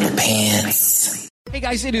 It's the Purple Pants. Hey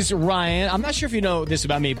guys, it is Ryan. I'm not sure if you know this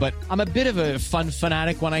about me, but I'm a bit of a fun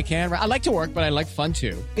fanatic when I can. I like to work, but I like fun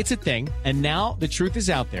too. It's a thing. And now the truth is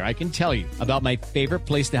out there. I can tell you about my favorite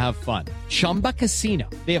place to have fun. Chumba Casino.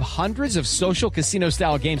 They have hundreds of social casino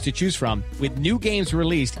style games to choose from with new games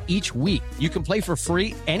released each week. You can play for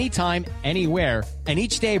free anytime, anywhere. And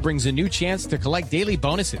each day brings a new chance to collect daily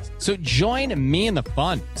bonuses. So join me in the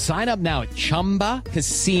fun. Sign up now at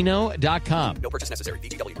ChumbaCasino.com. No purchase necessary.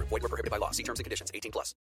 VGW. Void where prohibited by law. See terms and conditions.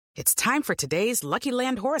 18+. It's time for today's Lucky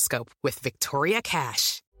Land horoscope with Victoria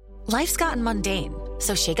Cash. Life's gotten mundane,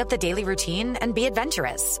 so shake up the daily routine and be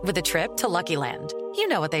adventurous with a trip to Lucky Land. You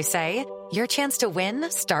know what they say. Your chance to win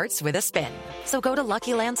starts with a spin. So go to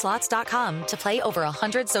LuckyLandSlots.com to play over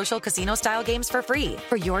 100 social casino-style games for free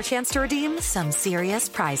for your chance to redeem some serious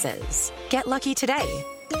prizes. Get lucky today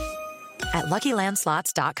at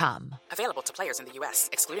LuckyLandSlots.com. Available to players in the U.S.,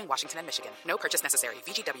 excluding Washington and Michigan. No purchase necessary.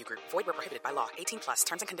 VGW Group. Void where prohibited by law. 18+.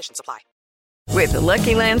 Terms and conditions apply. With the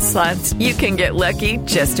Lucky Land Slots, you can get lucky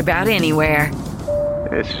just about anywhere.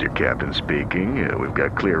 This is your captain speaking. We've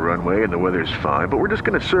got clear runway and the weather's fine, but we're just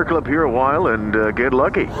going to circle up here a while and get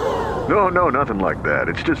lucky. No, nothing like that.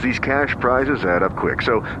 It's just these cash prizes add up quick.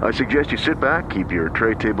 So I suggest you sit back, keep your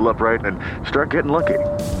tray table upright, and start getting lucky.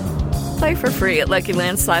 Play for free at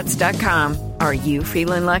LuckyLandSlots.com. Are you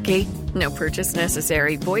feeling lucky? No purchase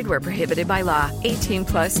necessary. Void where prohibited by law.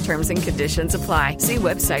 18+ terms and conditions apply. See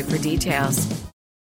website for details.